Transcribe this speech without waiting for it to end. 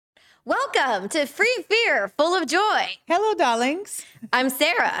Welcome to Free Fear, Full of Joy. Hello, darlings. I'm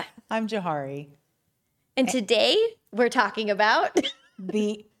Sarah. I'm Johari. And today we're talking about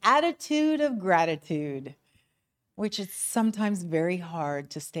the attitude of gratitude, which is sometimes very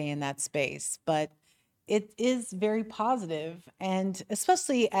hard to stay in that space, but it is very positive. And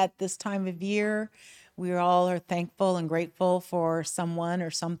especially at this time of year, we all are thankful and grateful for someone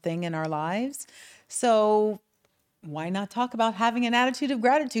or something in our lives. So why not talk about having an attitude of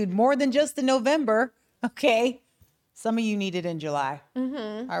gratitude more than just in November? Okay. Some of you need it in July.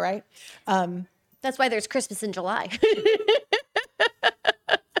 Mm-hmm. All right. That's why there's Christmas in July.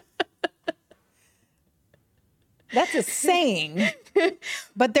 That's a saying,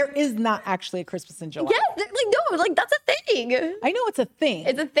 but there is not actually a Christmas in July. Yeah, that's a thing. I know it's a thing.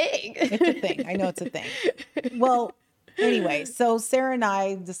 It's a thing. It's a thing. I know it's a thing. Well, anyway, so Sarah and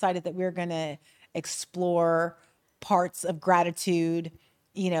I decided that we were going to explore parts of gratitude,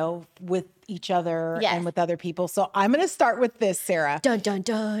 with each other and with other people. So I'm going to start with this, Sarah. Dun, dun,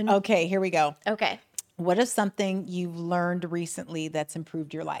 dun. Okay, here we go. Okay. What is something you've learned recently that's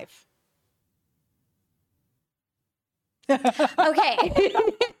improved your life? Okay.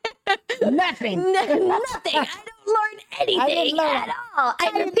 Nothing. Nothing. I don't learn anything at all.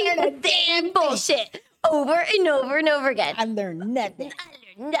 I repeat the same bullshit over and over and over again. I learned nothing.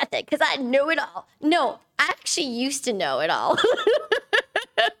 I learned nothing because I know it all. No, I actually used to know it all.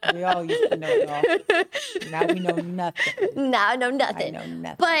 We all used to know it all. Now we know nothing. Now I know nothing. I know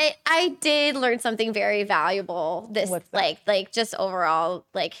nothing. But I did learn something very valuable What's that? like just overall,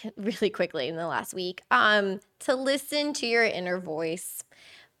 like really quickly in the last week. To listen to your inner voice.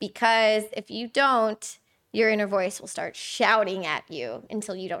 Because if you don't, your inner voice will start shouting at you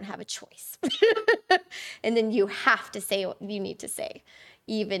until you don't have a choice. And then you have to say what you need to say.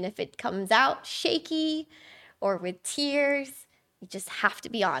 Even if it comes out shaky or with tears, you just have to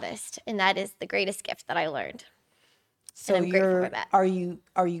be honest. And that is the greatest gift that I learned. So and I'm grateful for that. Are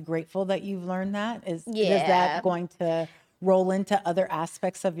you grateful that you've learned that? Is Yeah. that going to roll into other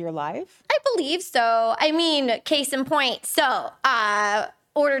aspects of your life? I believe so. I mean, case in point. So,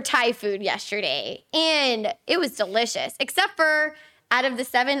 ordered Thai food yesterday, and it was delicious, except for out of the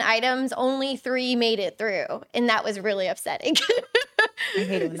 7 items, only 3 made it through, and that was really upsetting. I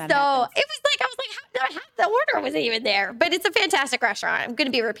hate it when that So happens. it was like, I was like, half the order wasn't even there. But it's a fantastic restaurant. I'm going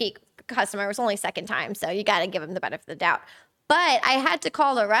to be a repeat customer. It was only second time, so you got to give them the benefit of the doubt. But I had to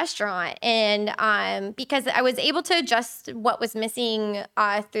call the restaurant, and because I was able to adjust what was missing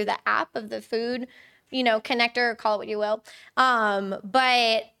through the app of the food, connector, call it what you will.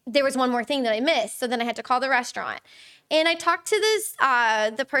 But there was one more thing that I missed, so then I had to call the restaurant. And I talked to this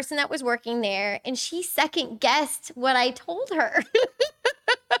the person that was working there, and she second guessed what I told her.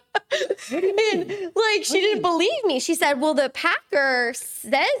 What do you mean? And, she didn't believe me. She said, "Well, the packer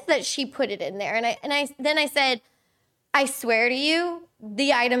says that she put it in there." And I said, "I swear to you,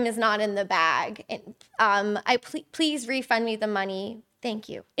 the item is not in the bag. And please refund me the money. Thank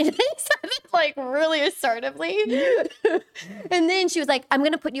you." And I said it really assertively. And then she was like, "I'm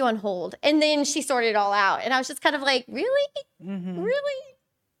going to put you on hold." And then she sorted it all out. And I was just kind of like, really? Mm-hmm.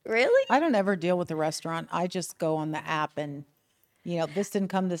 Really? I don't ever deal with the restaurant. I just go on the app and, this didn't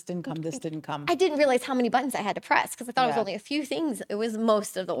come, this didn't come, this didn't come. I didn't realize how many buttons I had to press because I thought it was Yeah. only a few things. It was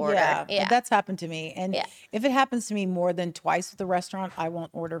most of the order. Yeah, but that's happened to me. And Yeah. if it happens to me more than twice with the restaurant, I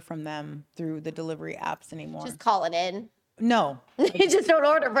won't order from them through the delivery apps anymore. Just call it in. No, You just don't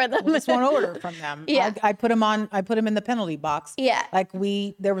order for them. I just won't order from them. Yeah. I put them in the penalty box. Yeah.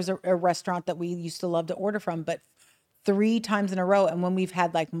 There was a restaurant that we used to love to order from, but 3 times in a row. And when we've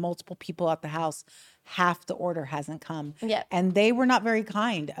had multiple people at the house, half the order hasn't come. Yep. And they were not very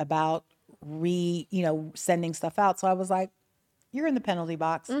kind about sending stuff out. So I was like, you're in the penalty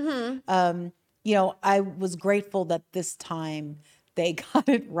box. Mm-hmm. I was grateful that this time they got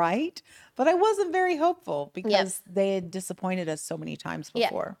it right, but I wasn't very hopeful because they had disappointed us so many times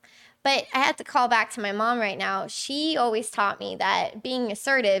before. Yeah. But I had to call back to my mom right now. She always taught me that being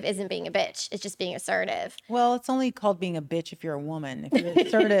assertive isn't being a bitch. It's just being assertive. Well, it's only called being a bitch if you're a woman. If you're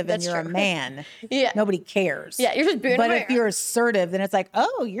assertive and That's you're a true. man, Yeah. nobody cares. Yeah, you're just being But aware. if you're assertive, then it's like,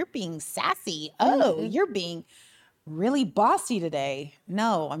 oh, you're being sassy. Oh, Mm-hmm. you're being really bossy today.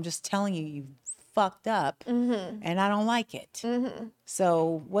 No, I'm just telling you, you fucked up and I don't like it. Mm-hmm.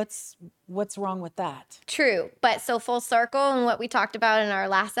 So what's wrong with that? True. But so full circle, and what we talked about in our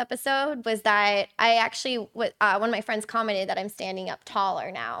last episode was that I actually, one of my friends commented that I'm standing up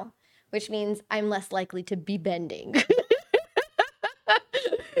taller now, which means I'm less likely to be bending.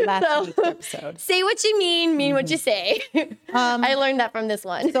 Last week's episode. Say what you mean what you say. I learned that from this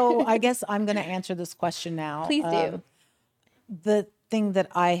one. So I guess I'm going to answer this question now. Please do. thing that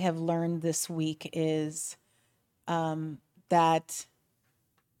I have learned this week is that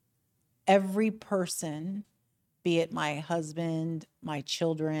every person, be it my husband, my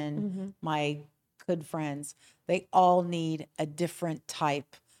children, my good friends, they all need a different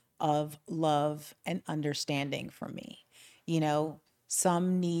type of love and understanding from me.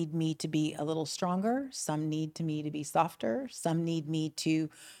 Some need me to be a little stronger. Some need me to be softer. Some need me to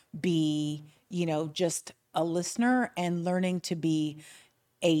be, just a listener, and learning to be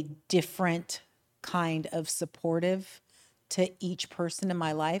a different kind of supportive to each person in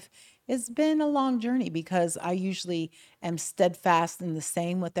my life. It's been a long journey because I usually am steadfast and the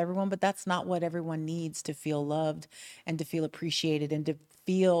same with everyone, but that's not what everyone needs to feel loved and to feel appreciated and to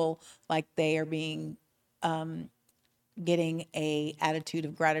feel like they are being getting a attitude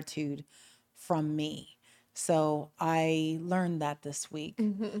of gratitude from me. So I learned that this week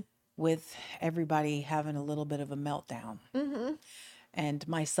with everybody having a little bit of a meltdown, and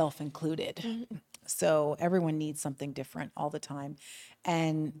myself included. So everyone needs something different all the time.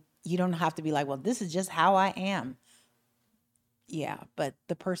 And you don't have to be like, well, this is just how I am. Yeah, but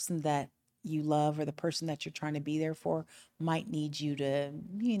the person that you love or the person that you're trying to be there for might need you to,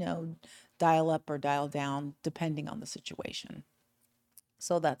 dial up or dial down depending on the situation.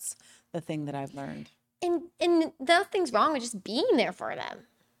 So that's the thing that I've learned. And nothing's wrong with just being there for them.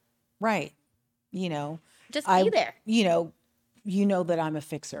 Right. Just be there. You know that I'm a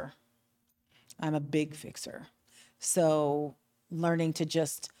fixer. I'm a big fixer. So learning to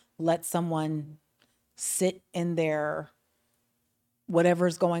just let someone sit in their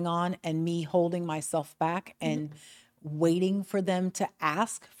whatever's going on and me holding myself back and waiting for them to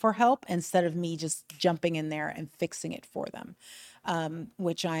ask for help instead of me just jumping in there and fixing it for them,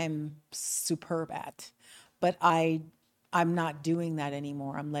 which I'm superb at. But I'm not doing that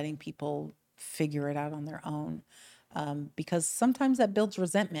anymore. I'm letting people figure it out on their own, because sometimes that builds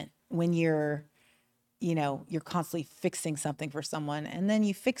resentment when you're constantly fixing something for someone, and then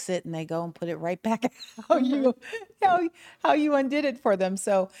you fix it and they go and put it right back how you undid it for them.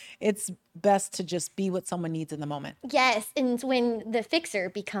 So it's best to just be what someone needs in the moment. Yes, and when the fixer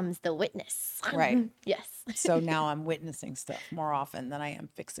becomes the witness. Right. Yes. So now I'm witnessing stuff more often than I am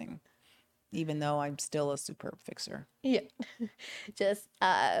fixing, even though I'm still a superb fixer. Yeah. Just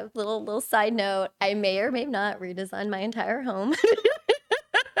a little side note, I may or may not redesign my entire home.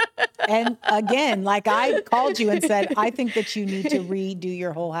 And again, like I called you and said, I think that you need to redo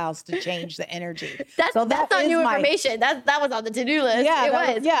your whole house to change the energy. That's not new information. That was on the to-do list. Yeah, it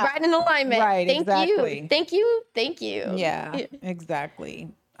was. Yeah. Right in alignment. Right, Thank exactly. you. Thank you. Thank you. Yeah,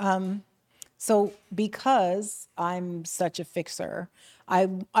 exactly. So because I'm such a fixer, I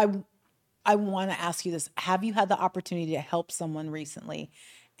want to ask you this. Have you had the opportunity to help someone recently?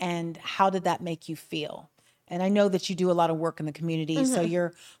 And how did that make you feel? And I know that you do a lot of work in the community, so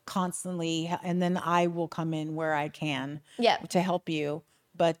you're constantly, and then I will come in where I can to help you.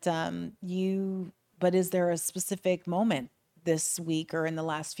 But but is there a specific moment this week or in the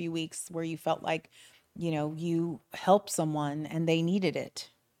last few weeks where you felt like, you helped someone and they needed it?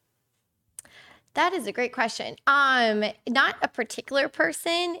 That is a great question. Not a particular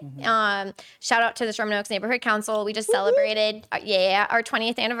person. Shout out to the Sherman Oaks Neighborhood Council. We just celebrated, our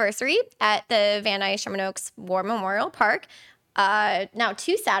 20th anniversary at the Van Nuys Sherman Oaks War Memorial Park. Now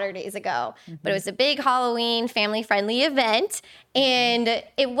 2 Saturdays ago, but it was a big Halloween family-friendly event, and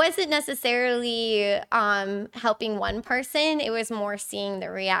it wasn't necessarily helping one person. It was more seeing the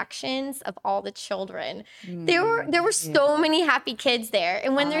reactions of all the children. There were so many happy kids there,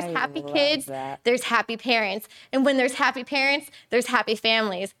 and when there's happy kids, there's happy parents, and when there's happy parents, there's happy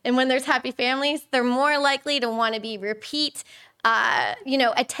families, and when there's happy families, they're more likely to want to be repeat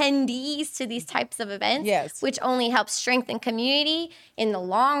attendees to these types of events, which only helps strengthen community in the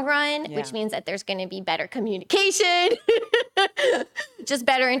long run, which means that there's going to be better communication, just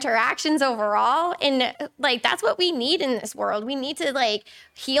better interactions overall. And that's what we need in this world. We need to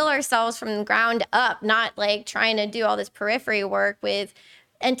heal ourselves from the ground up, not trying to do all this periphery work with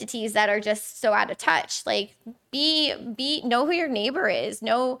entities that are just so out of touch. Know who your neighbor is.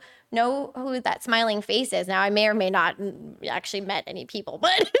 Know who that smiling face is. Now, I may or may not actually met any people,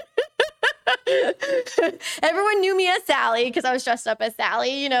 but everyone knew me as Sally because I was dressed up as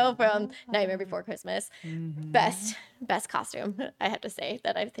Sally, from Nightmare Before Christmas. Best costume, I have to say,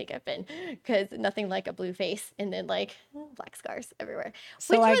 that I think I've been, because nothing like a blue face and then black scars everywhere.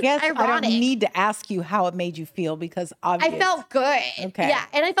 So I guess ironic. I don't need to ask you how it made you feel, because obviously I felt good. Okay. Yeah,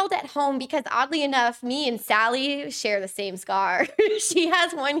 and I felt at home because oddly enough, me and Sally share the same scar. She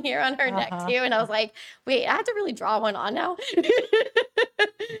has one here on her neck too, and I was like, wait, I have to really draw one on now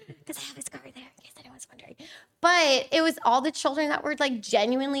because I have a scar there, in case anyone's wondering. but it was all the children that were like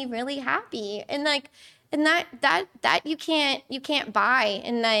genuinely really happy. And like, and that you can't buy.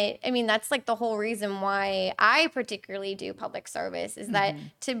 And I mean, that's like the whole reason why I particularly do public service, is that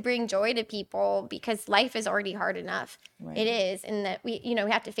to bring joy to people, because life is already hard enough. Right. It is. And that we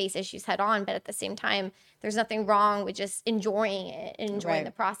have to face issues head on, but at the same time, there's nothing wrong with just enjoying it and enjoying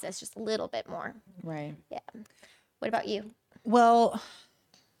the process just a little bit more. Right. Yeah. What about you? Well,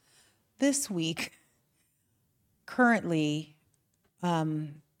 this week, currently,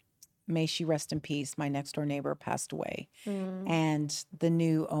 may she rest in peace, my next door neighbor passed away. And the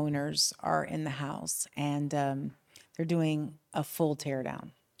new owners are in the house, and they're doing a full tear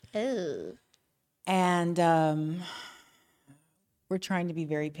down. Oh. And we're trying to be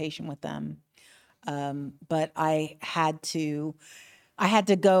very patient with them. But I had to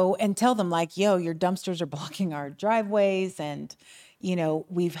go and tell them, like, yo, your dumpsters are blocking our driveways. And,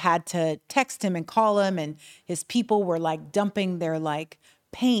 we've had to text him and call him, and his people were like dumping their like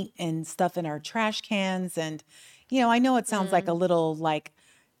paint and stuff in our trash cans. And, I know it sounds like a little like,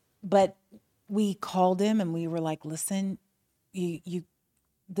 but we called him and we were like, listen, you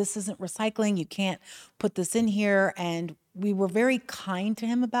this isn't recycling. You can't put this in here. And we were very kind to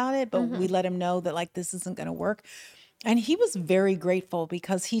him about it, but we let him know that like, this isn't going to work. And he was very grateful,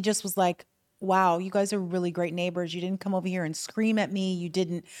 because he just was like, wow, you guys are really great neighbors. You didn't come over here and scream at me. You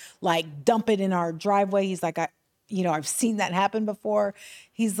didn't like dump it in our driveway. He's like, I've seen that happen before.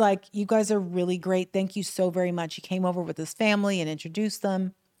 He's like, you guys are really great. Thank you so very much. He came over with his family and introduced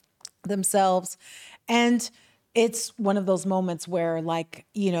themselves. And it's one of those moments where like,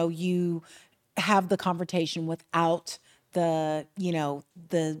 you have the confrontation without the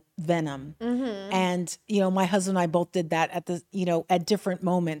venom. And, my husband and I both did that at different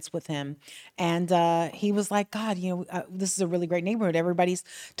moments with him. And he was like, God, this is a really great neighborhood. Everybody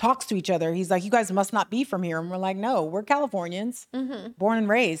talks to each other. He's like, you guys must not be from here. And we're like, no, we're Californians, born and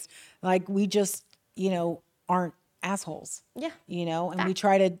raised. Like, we just, aren't assholes. Yeah. And we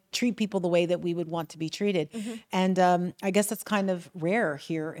try to treat people the way that we would want to be treated. And I guess that's kind of rare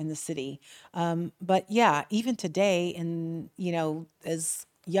here in the city. But yeah, even today, and, as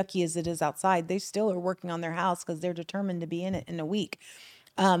yucky as it is outside, they still are working on their house because they're determined to be in it in a week.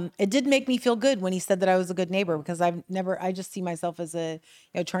 It did make me feel good when he said that I was a good neighbor, because I just see myself as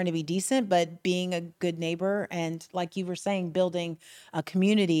trying to be decent, but being a good neighbor. And like you were saying, building a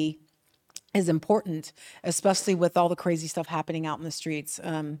community is important, especially with all the crazy stuff happening out in the streets.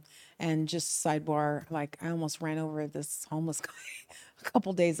 And just sidebar, like, I almost ran over this homeless guy a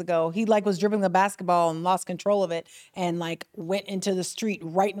couple days ago. He like was dribbling the basketball and lost control of it and like went into the street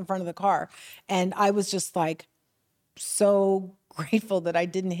right in front of the car. And I was just like so grateful that I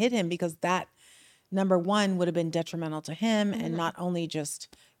didn't hit him, because that, number one, would have been detrimental to him, and not only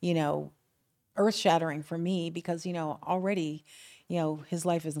just, earth shattering for me, because, already, his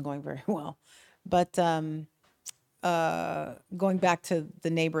life isn't going very well. But going back to the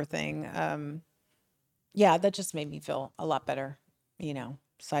neighbor thing, yeah, that just made me feel a lot better,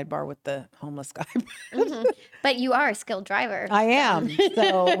 sidebar with the homeless guy. But you are a skilled driver. I am.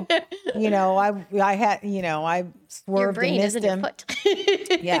 So, I had, I swerved Your brain and is missed in your him.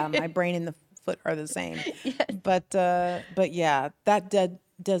 foot. Yeah, my brain and the foot are the same. Yes. But yeah, that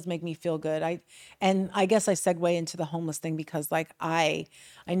does make me feel good. I guess I segue into the homeless thing because like I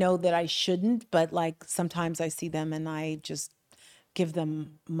know that I shouldn't, but like sometimes I see them and I just give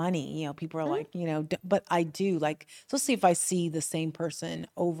them money. People are like, but I do, like, especially if I see the same person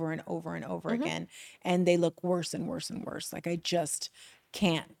over and over and over again, and they look worse and worse and worse. Like I just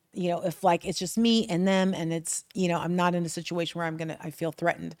can't, if like it's just me and them, and it's, I'm not in a situation where I feel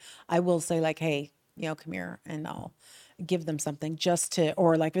threatened, I will say like, hey, come here, and I'll give them something just to,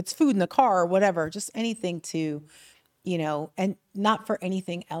 or like if it's food in the car or whatever, just anything to, and not for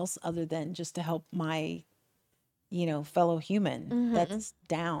anything else other than just to help my, fellow human that's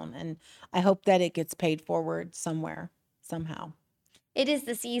down. And I hope that it gets paid forward somewhere, somehow. It is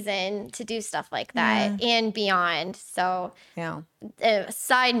the season to do stuff like that and beyond. So, Yeah.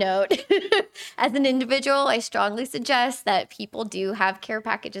 Side note, as an individual, I strongly suggest that people do have care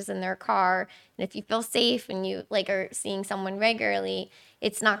packages in their car. And if you feel safe and you like are seeing someone regularly,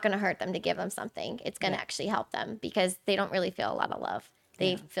 it's not going to hurt them to give them something. It's going to actually help them, because they don't really feel a lot of love.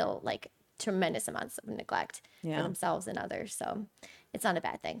 They feel like tremendous amounts of neglect for themselves and others. So it's not a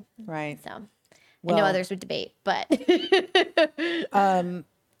bad thing. Right. So I know others would debate, but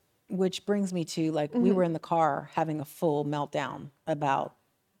which brings me to like, we were in the car having a full meltdown about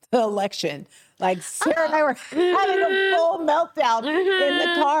the election. Like Sarah and I were having a full meltdown in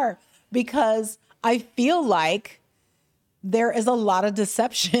the car, because I feel like there is a lot of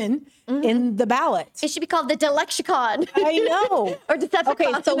deception in the ballot. It should be called the Delexicon. I know. Or Decepticon.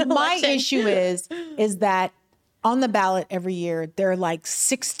 Okay, so my election. issue is that on the ballot every year, there are like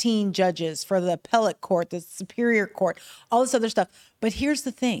 16 judges for the appellate court, the superior court, all this other stuff. But here's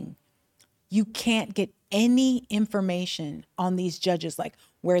the thing. You can't get any information on these judges, like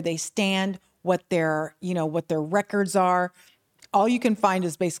where they stand, what their records are. All you can find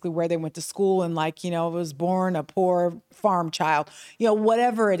is basically where they went to school and was born a poor farm child,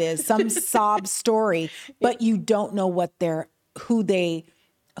 whatever it is, some sob story, but you don't know who they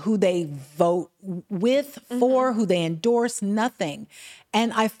vote with, for, who they endorse, nothing.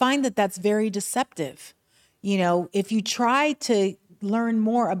 And I find that that's very deceptive. If you try to learn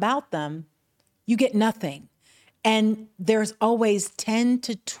more about them, you get nothing. And there's always 10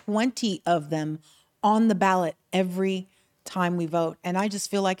 to 20 of them on the ballot every time we vote. And I just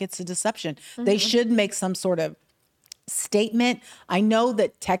feel like it's a deception. They should make some sort of statement. I know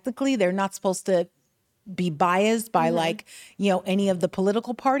that technically they're not supposed to be biased by any of the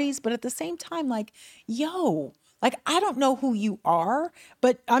political parties, but at the same time, I don't know who you are,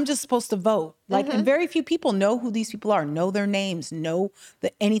 but I'm just supposed to vote. And very few people know who these people are, know their names, know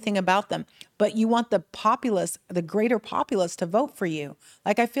anything about them. But you want the populace, the greater populace, to vote for you.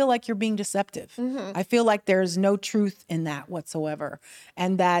 I feel like you're being deceptive. I feel like there's no truth in that whatsoever.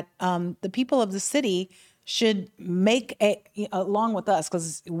 And that the people of the city should make along with us,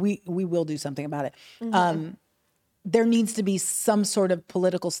 because we will do something about it. There needs to be some sort of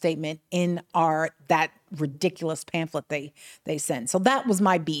political statement in that ridiculous pamphlet they send. So that was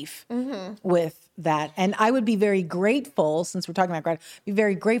my beef with that. And I would be very grateful, since we're talking about gratitude, be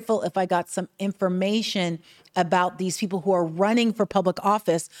very grateful if I got some information about these people who are running for public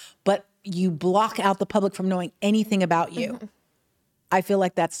office, but you block out the public from knowing anything about you. I feel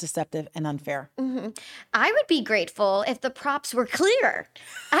like that's deceptive and unfair. I would be grateful if the props were clear.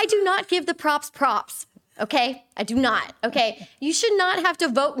 I do not give the props. Okay? I do not. Okay? You should not have to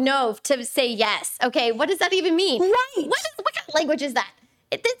vote no to say yes. Okay? What does that even mean? Right. What kind of language is that?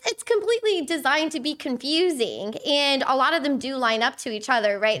 It's completely designed to be confusing, and a lot of them do line up to each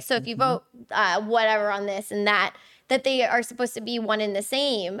other, right? So if you vote whatever on this and that they are supposed to be one and the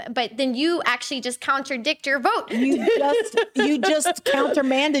same, but then you actually just contradict your vote. You just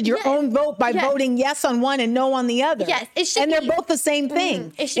countermanded your own vote by voting yes on one and no on the other. Yes, it should and be. they're both the same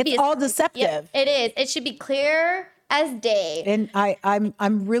thing. It's all deceptive. Yep, it is. It should be clear as day. And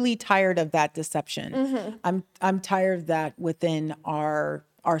I'm really tired of that deception. I'm tired of that within our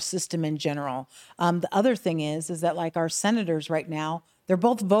system in general. The other thing is that our senators right now, they're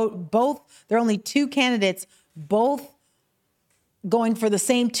both there are only two candidates, both going for the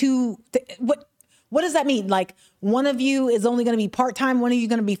same two. What does that mean? One of you is only going to be part-time, one of you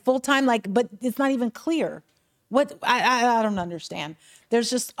going to be full-time, but it's not even clear. What I don't understand. There's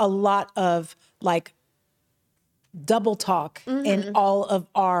just a lot of double talk in all of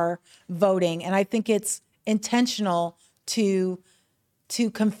our voting. And I think it's intentional to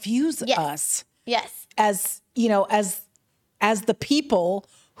confuse us. Yes. As the people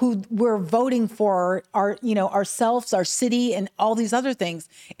who we're voting for ourselves, our city, and all these other things.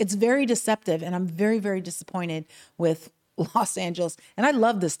 It's very deceptive, and I'm very, very disappointed with Los Angeles. And I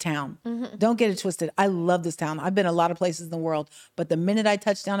love this town. Don't get it twisted. I love this town. I've been a lot of places in the world, but the minute I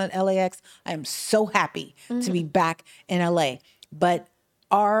touched down at LAX, I am so happy to be back in LA. But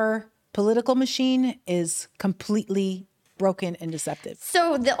our political machine is completely broken and deceptive.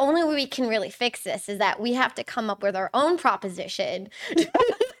 So the only way we can really fix this is that we have to come up with our own proposition to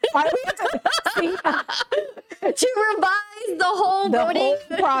revise the whole voting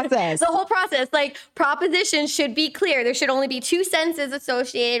process. The whole process. Propositions should be clear. There should only be two sentences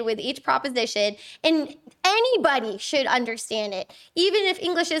associated with each proposition, and anybody should understand it, even if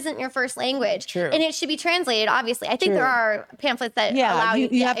English isn't your first language. True. And it should be translated, obviously. I think there are pamphlets that allow you.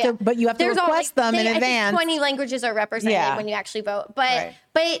 You have to request them in advance. I think 20 languages are represented when you actually vote. But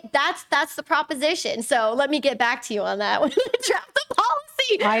that's the proposition. So let me get back to you on that. When I draft the policy,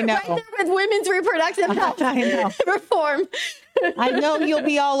 I know. right there with women's reproductive health reform. I know you'll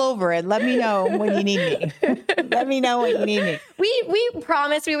be all over it. Let me know when you need me. Let me know when you need me. We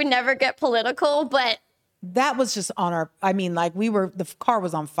promised we would never get political, but that was just on our, the car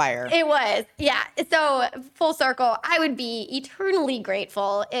was on fire. It was, yeah. So full circle, I would be eternally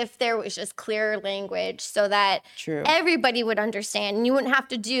grateful if there was just clear language so that everybody would understand. And you wouldn't have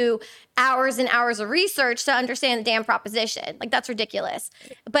to do hours and hours of research to understand the damn proposition. Like, that's ridiculous.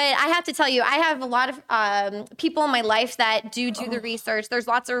 But I have to tell you, I have a lot of people in my life that do the research. There's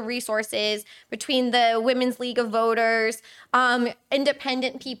lots of resources between the Women's League of Voters,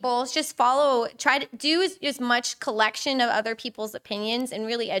 independent people. Just try to do as much collection of other people's opinions and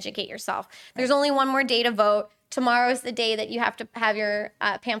really educate yourself. There's only one more day to vote. Tomorrow's the day that you have to have your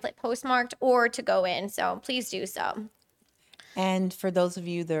pamphlet postmarked or to go in. So please do so. And for those of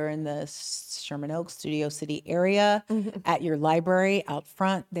you that are in the Sherman Oaks, Studio City area, at your library out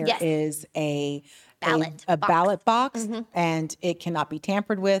front, there is a ballot box, and it cannot be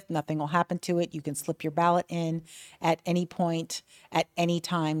tampered with. Nothing will happen to it. You can slip your ballot in at any point, at any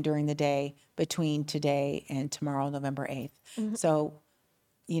time during the day between today and tomorrow, November 8th. So,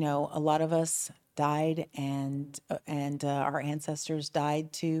 you know, a lot of us died and our ancestors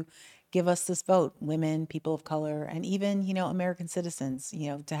died to give us this vote, women, people of color, and even, you know, American citizens, you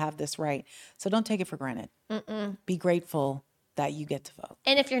know, to have this right. So don't take it for granted. Be grateful that you get to vote.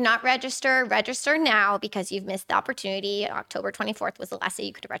 And if you're not registered, register now because you've missed the opportunity. October 24th was the last day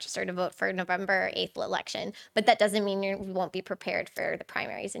you could register to vote for November 8th election. But that doesn't mean you won't be prepared for the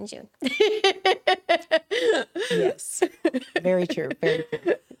primaries in June. Yes, very true, very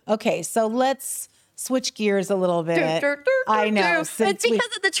true. Okay, so let's switch gears a little bit. I know. It's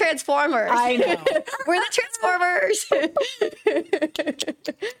because of the Transformers. I know. We're the Transformers.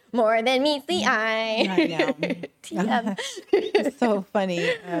 More than meets the eye. I know. It's so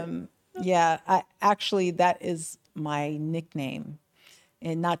funny. Actually, that is my nickname.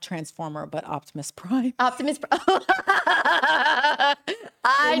 And not Transformer, but Optimus Prime. Optimus Prime.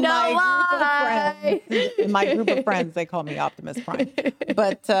 I know why. In my group of friends, they call me Optimus Prime.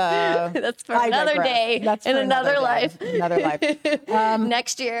 But that's for another day. That's in another life. Another life.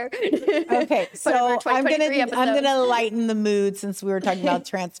 Next year. Okay, so I'm gonna lighten the mood since we were talking about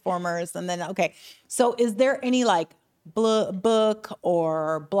Transformers, and then so is there any like book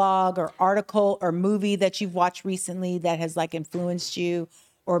or blog or article or movie that you've watched recently that has like influenced you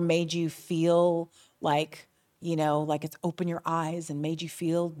or made you feel like, you know, like it's opened your eyes and made you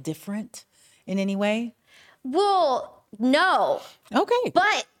feel different in any way? Well, no. Okay.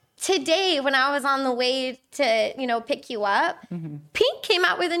 But today when I was on the way to, you know, pick you up, Pink came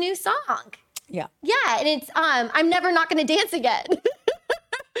out with a new song. Yeah. Yeah, and it's I'm never not going to dance again.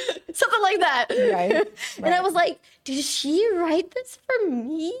 Something like that. Right. And I was like, did she write this for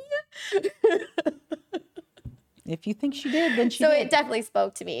me? If you think she did, then she did. So it definitely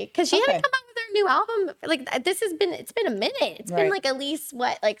spoke to me because she hadn't come out with her new album. Like it's been a minute. It's been like at least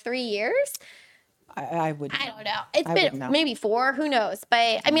 3 years? I don't know. It's been maybe 4, who knows?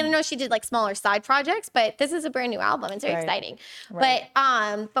 But I mean, I know she did like smaller side projects, but this is a brand new album. It's very exciting. Right.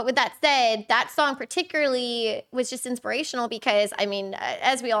 But with that said, that song particularly was just inspirational because I mean,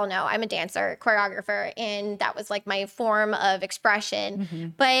 as we all know, I'm a dancer, choreographer, and that was like my form of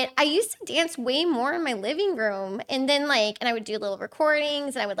expression. But I used to dance way more in my living room, and then and I would do little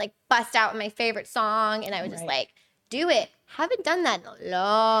recordings, and I would like bust out my favorite song, and I would just like do it. Haven't done that in a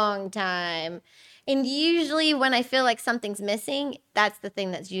long time. And usually when I feel like something's missing, that's the thing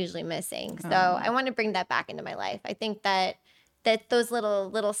that's usually missing. So I want to bring that back into my life. I think that those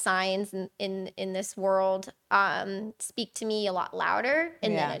little signs in this world speak to me a lot louder,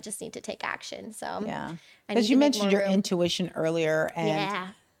 and then I just need to take action. So because you mentioned your intuition earlier,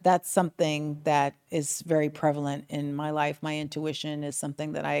 and that's something that is very prevalent in my life. My intuition is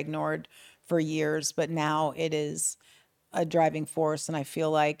something that I ignored for years, but now it is a driving force, and I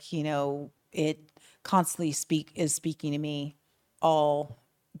feel like, you know, it constantly is speaking to me all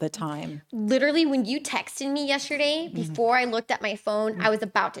the time. Literally, when you texted me yesterday, before I looked at my phone, I was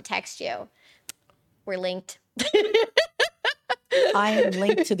about to text you. We're linked. I am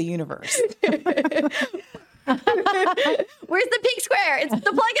linked to the universe. Where's the pink square?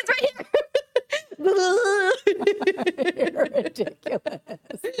 The plug is right here. You're ridiculous.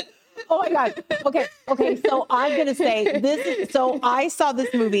 Oh my God. Okay. So I'm going to say this. So I saw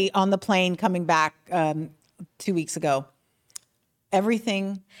this movie on the plane coming back 2 weeks ago.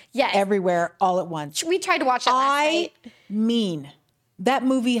 Everything, everywhere, all at once. We tried to watch it last night. That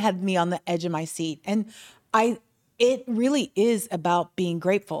movie had me on the edge of my seat. And it really is about being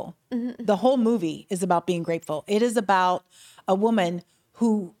grateful. The whole movie is about being grateful. It is about a woman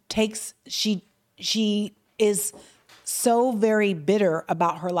who she is so very bitter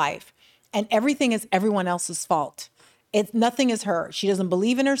about her life, and everything is everyone else's fault. Nothing is her. She doesn't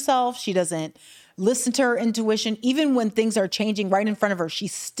believe in herself. She doesn't listen to her intuition. Even when things are changing right in front of her, she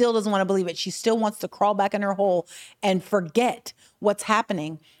still doesn't want to believe it. She still wants to crawl back in her hole and forget what's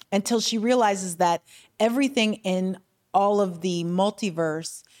happening until she realizes that everything in all of the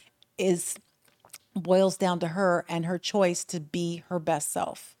multiverse is boils down to her and her choice to be her best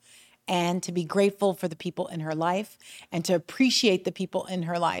self and to be grateful for the people in her life and to appreciate the people in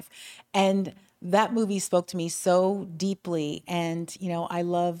her life. And that movie spoke to me so deeply. And, you know, I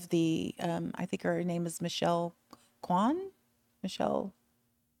love I think her name is Michelle Michelle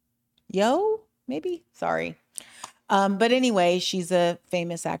Yeoh, maybe? Sorry. But anyway, she's a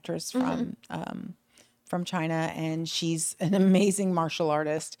famous actress from China, and she's an amazing martial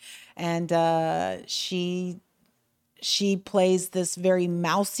artist. And she plays this very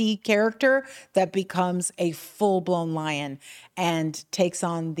mousy character that becomes a full-blown lion and takes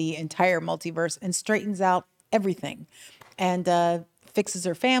on the entire multiverse and straightens out everything. And fixes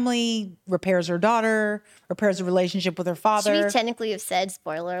her family, repairs her daughter, repairs a relationship with her father. Should we technically have said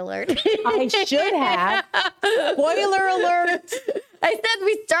spoiler alert? I should have. Spoiler alert. I said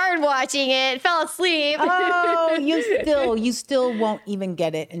we started watching it, fell asleep. Oh, you still won't even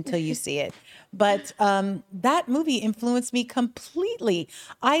get it until you see it. But that movie influenced me completely.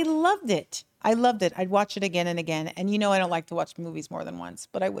 I loved it. I'd watch it again and again. And you know, I don't like to watch movies more than once,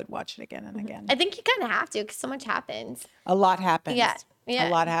 but I would watch it again and again. I think you kind of have to because so much happens. A lot happens. Yeah. A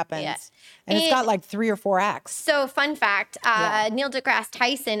lot happens. Yeah. And it's got like 3 or 4 acts. So fun fact, Neil deGrasse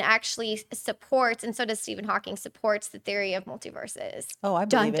Tyson actually supports, and so does Stephen Hawking, supports the theory of multiverses. Oh, I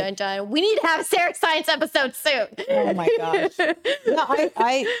believe it. Dun, dun, dun. We need to have a Sarah Science episode soon. Oh my gosh. No,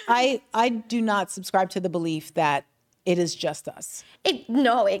 I do not subscribe to the belief that it is just us. It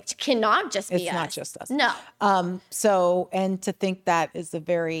cannot just be us. It's not just us. No. So, and to think that is a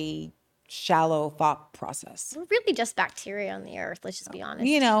very shallow thought process. We're really just bacteria on the earth. Let's just be honest.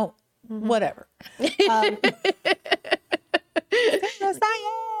 You know, whatever. Science.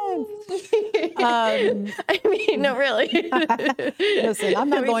 I mean, no, really. Listen, I'm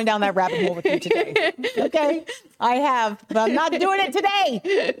not going down that rabbit hole with you today. Okay, I have, but I'm not doing it today.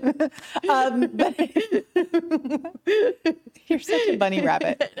 But you're such a bunny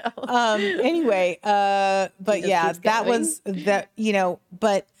rabbit. Anyway, but yeah, that was that. You know,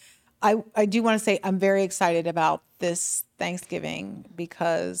 but I do want to say I'm very excited about this Thanksgiving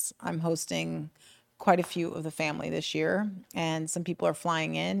because I'm hosting quite a few of the family this year, and some people are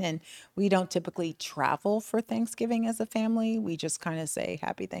flying in, and we don't typically travel for Thanksgiving as a family. We just kind of say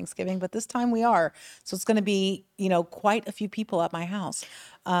happy Thanksgiving, but this time we are. So it's going to be, you know, quite a few people at my house.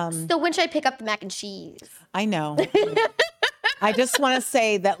 So when should I pick up the mac and cheese? I know. I just want to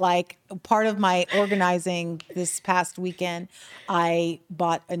say that, like, part of my organizing this past weekend, I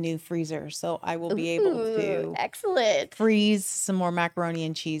bought a new freezer. So I will be able to excellent freeze some more macaroni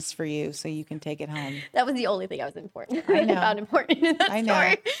and cheese for you so you can take it home. That was the only thing I was important. I know. Found important in that I know.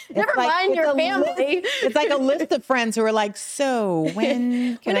 story. Never like, mind your family. It's like a list of friends who are like, so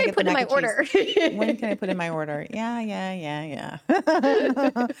when can I get put the in my mac and order? cheese? When can I put in my order? Yeah.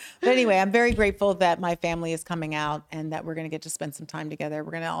 But anyway, I'm very grateful that my family is coming out and that we're going to get to spend some time together.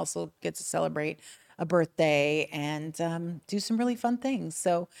 We're going to also get to celebrate a birthday and do some really fun things.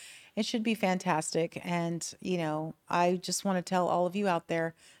 So it should be fantastic. And, you know, I just want to tell all of you out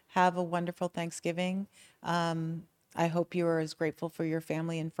there, have a wonderful Thanksgiving. I hope you are as grateful for your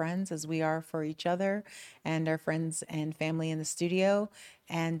family and friends as we are for each other and our friends and family in the studio.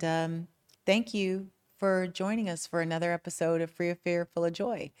 And thank you for joining us for another episode of Free of Fear, Full of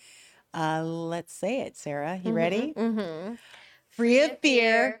Joy. Let's say it, Sarah. You ready? Mm-hmm. Free of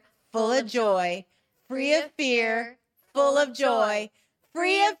fear, full of joy. Free of fear, full of joy.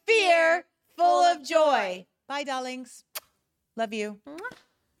 Free of fear, full of joy. Bye, darlings. Love you.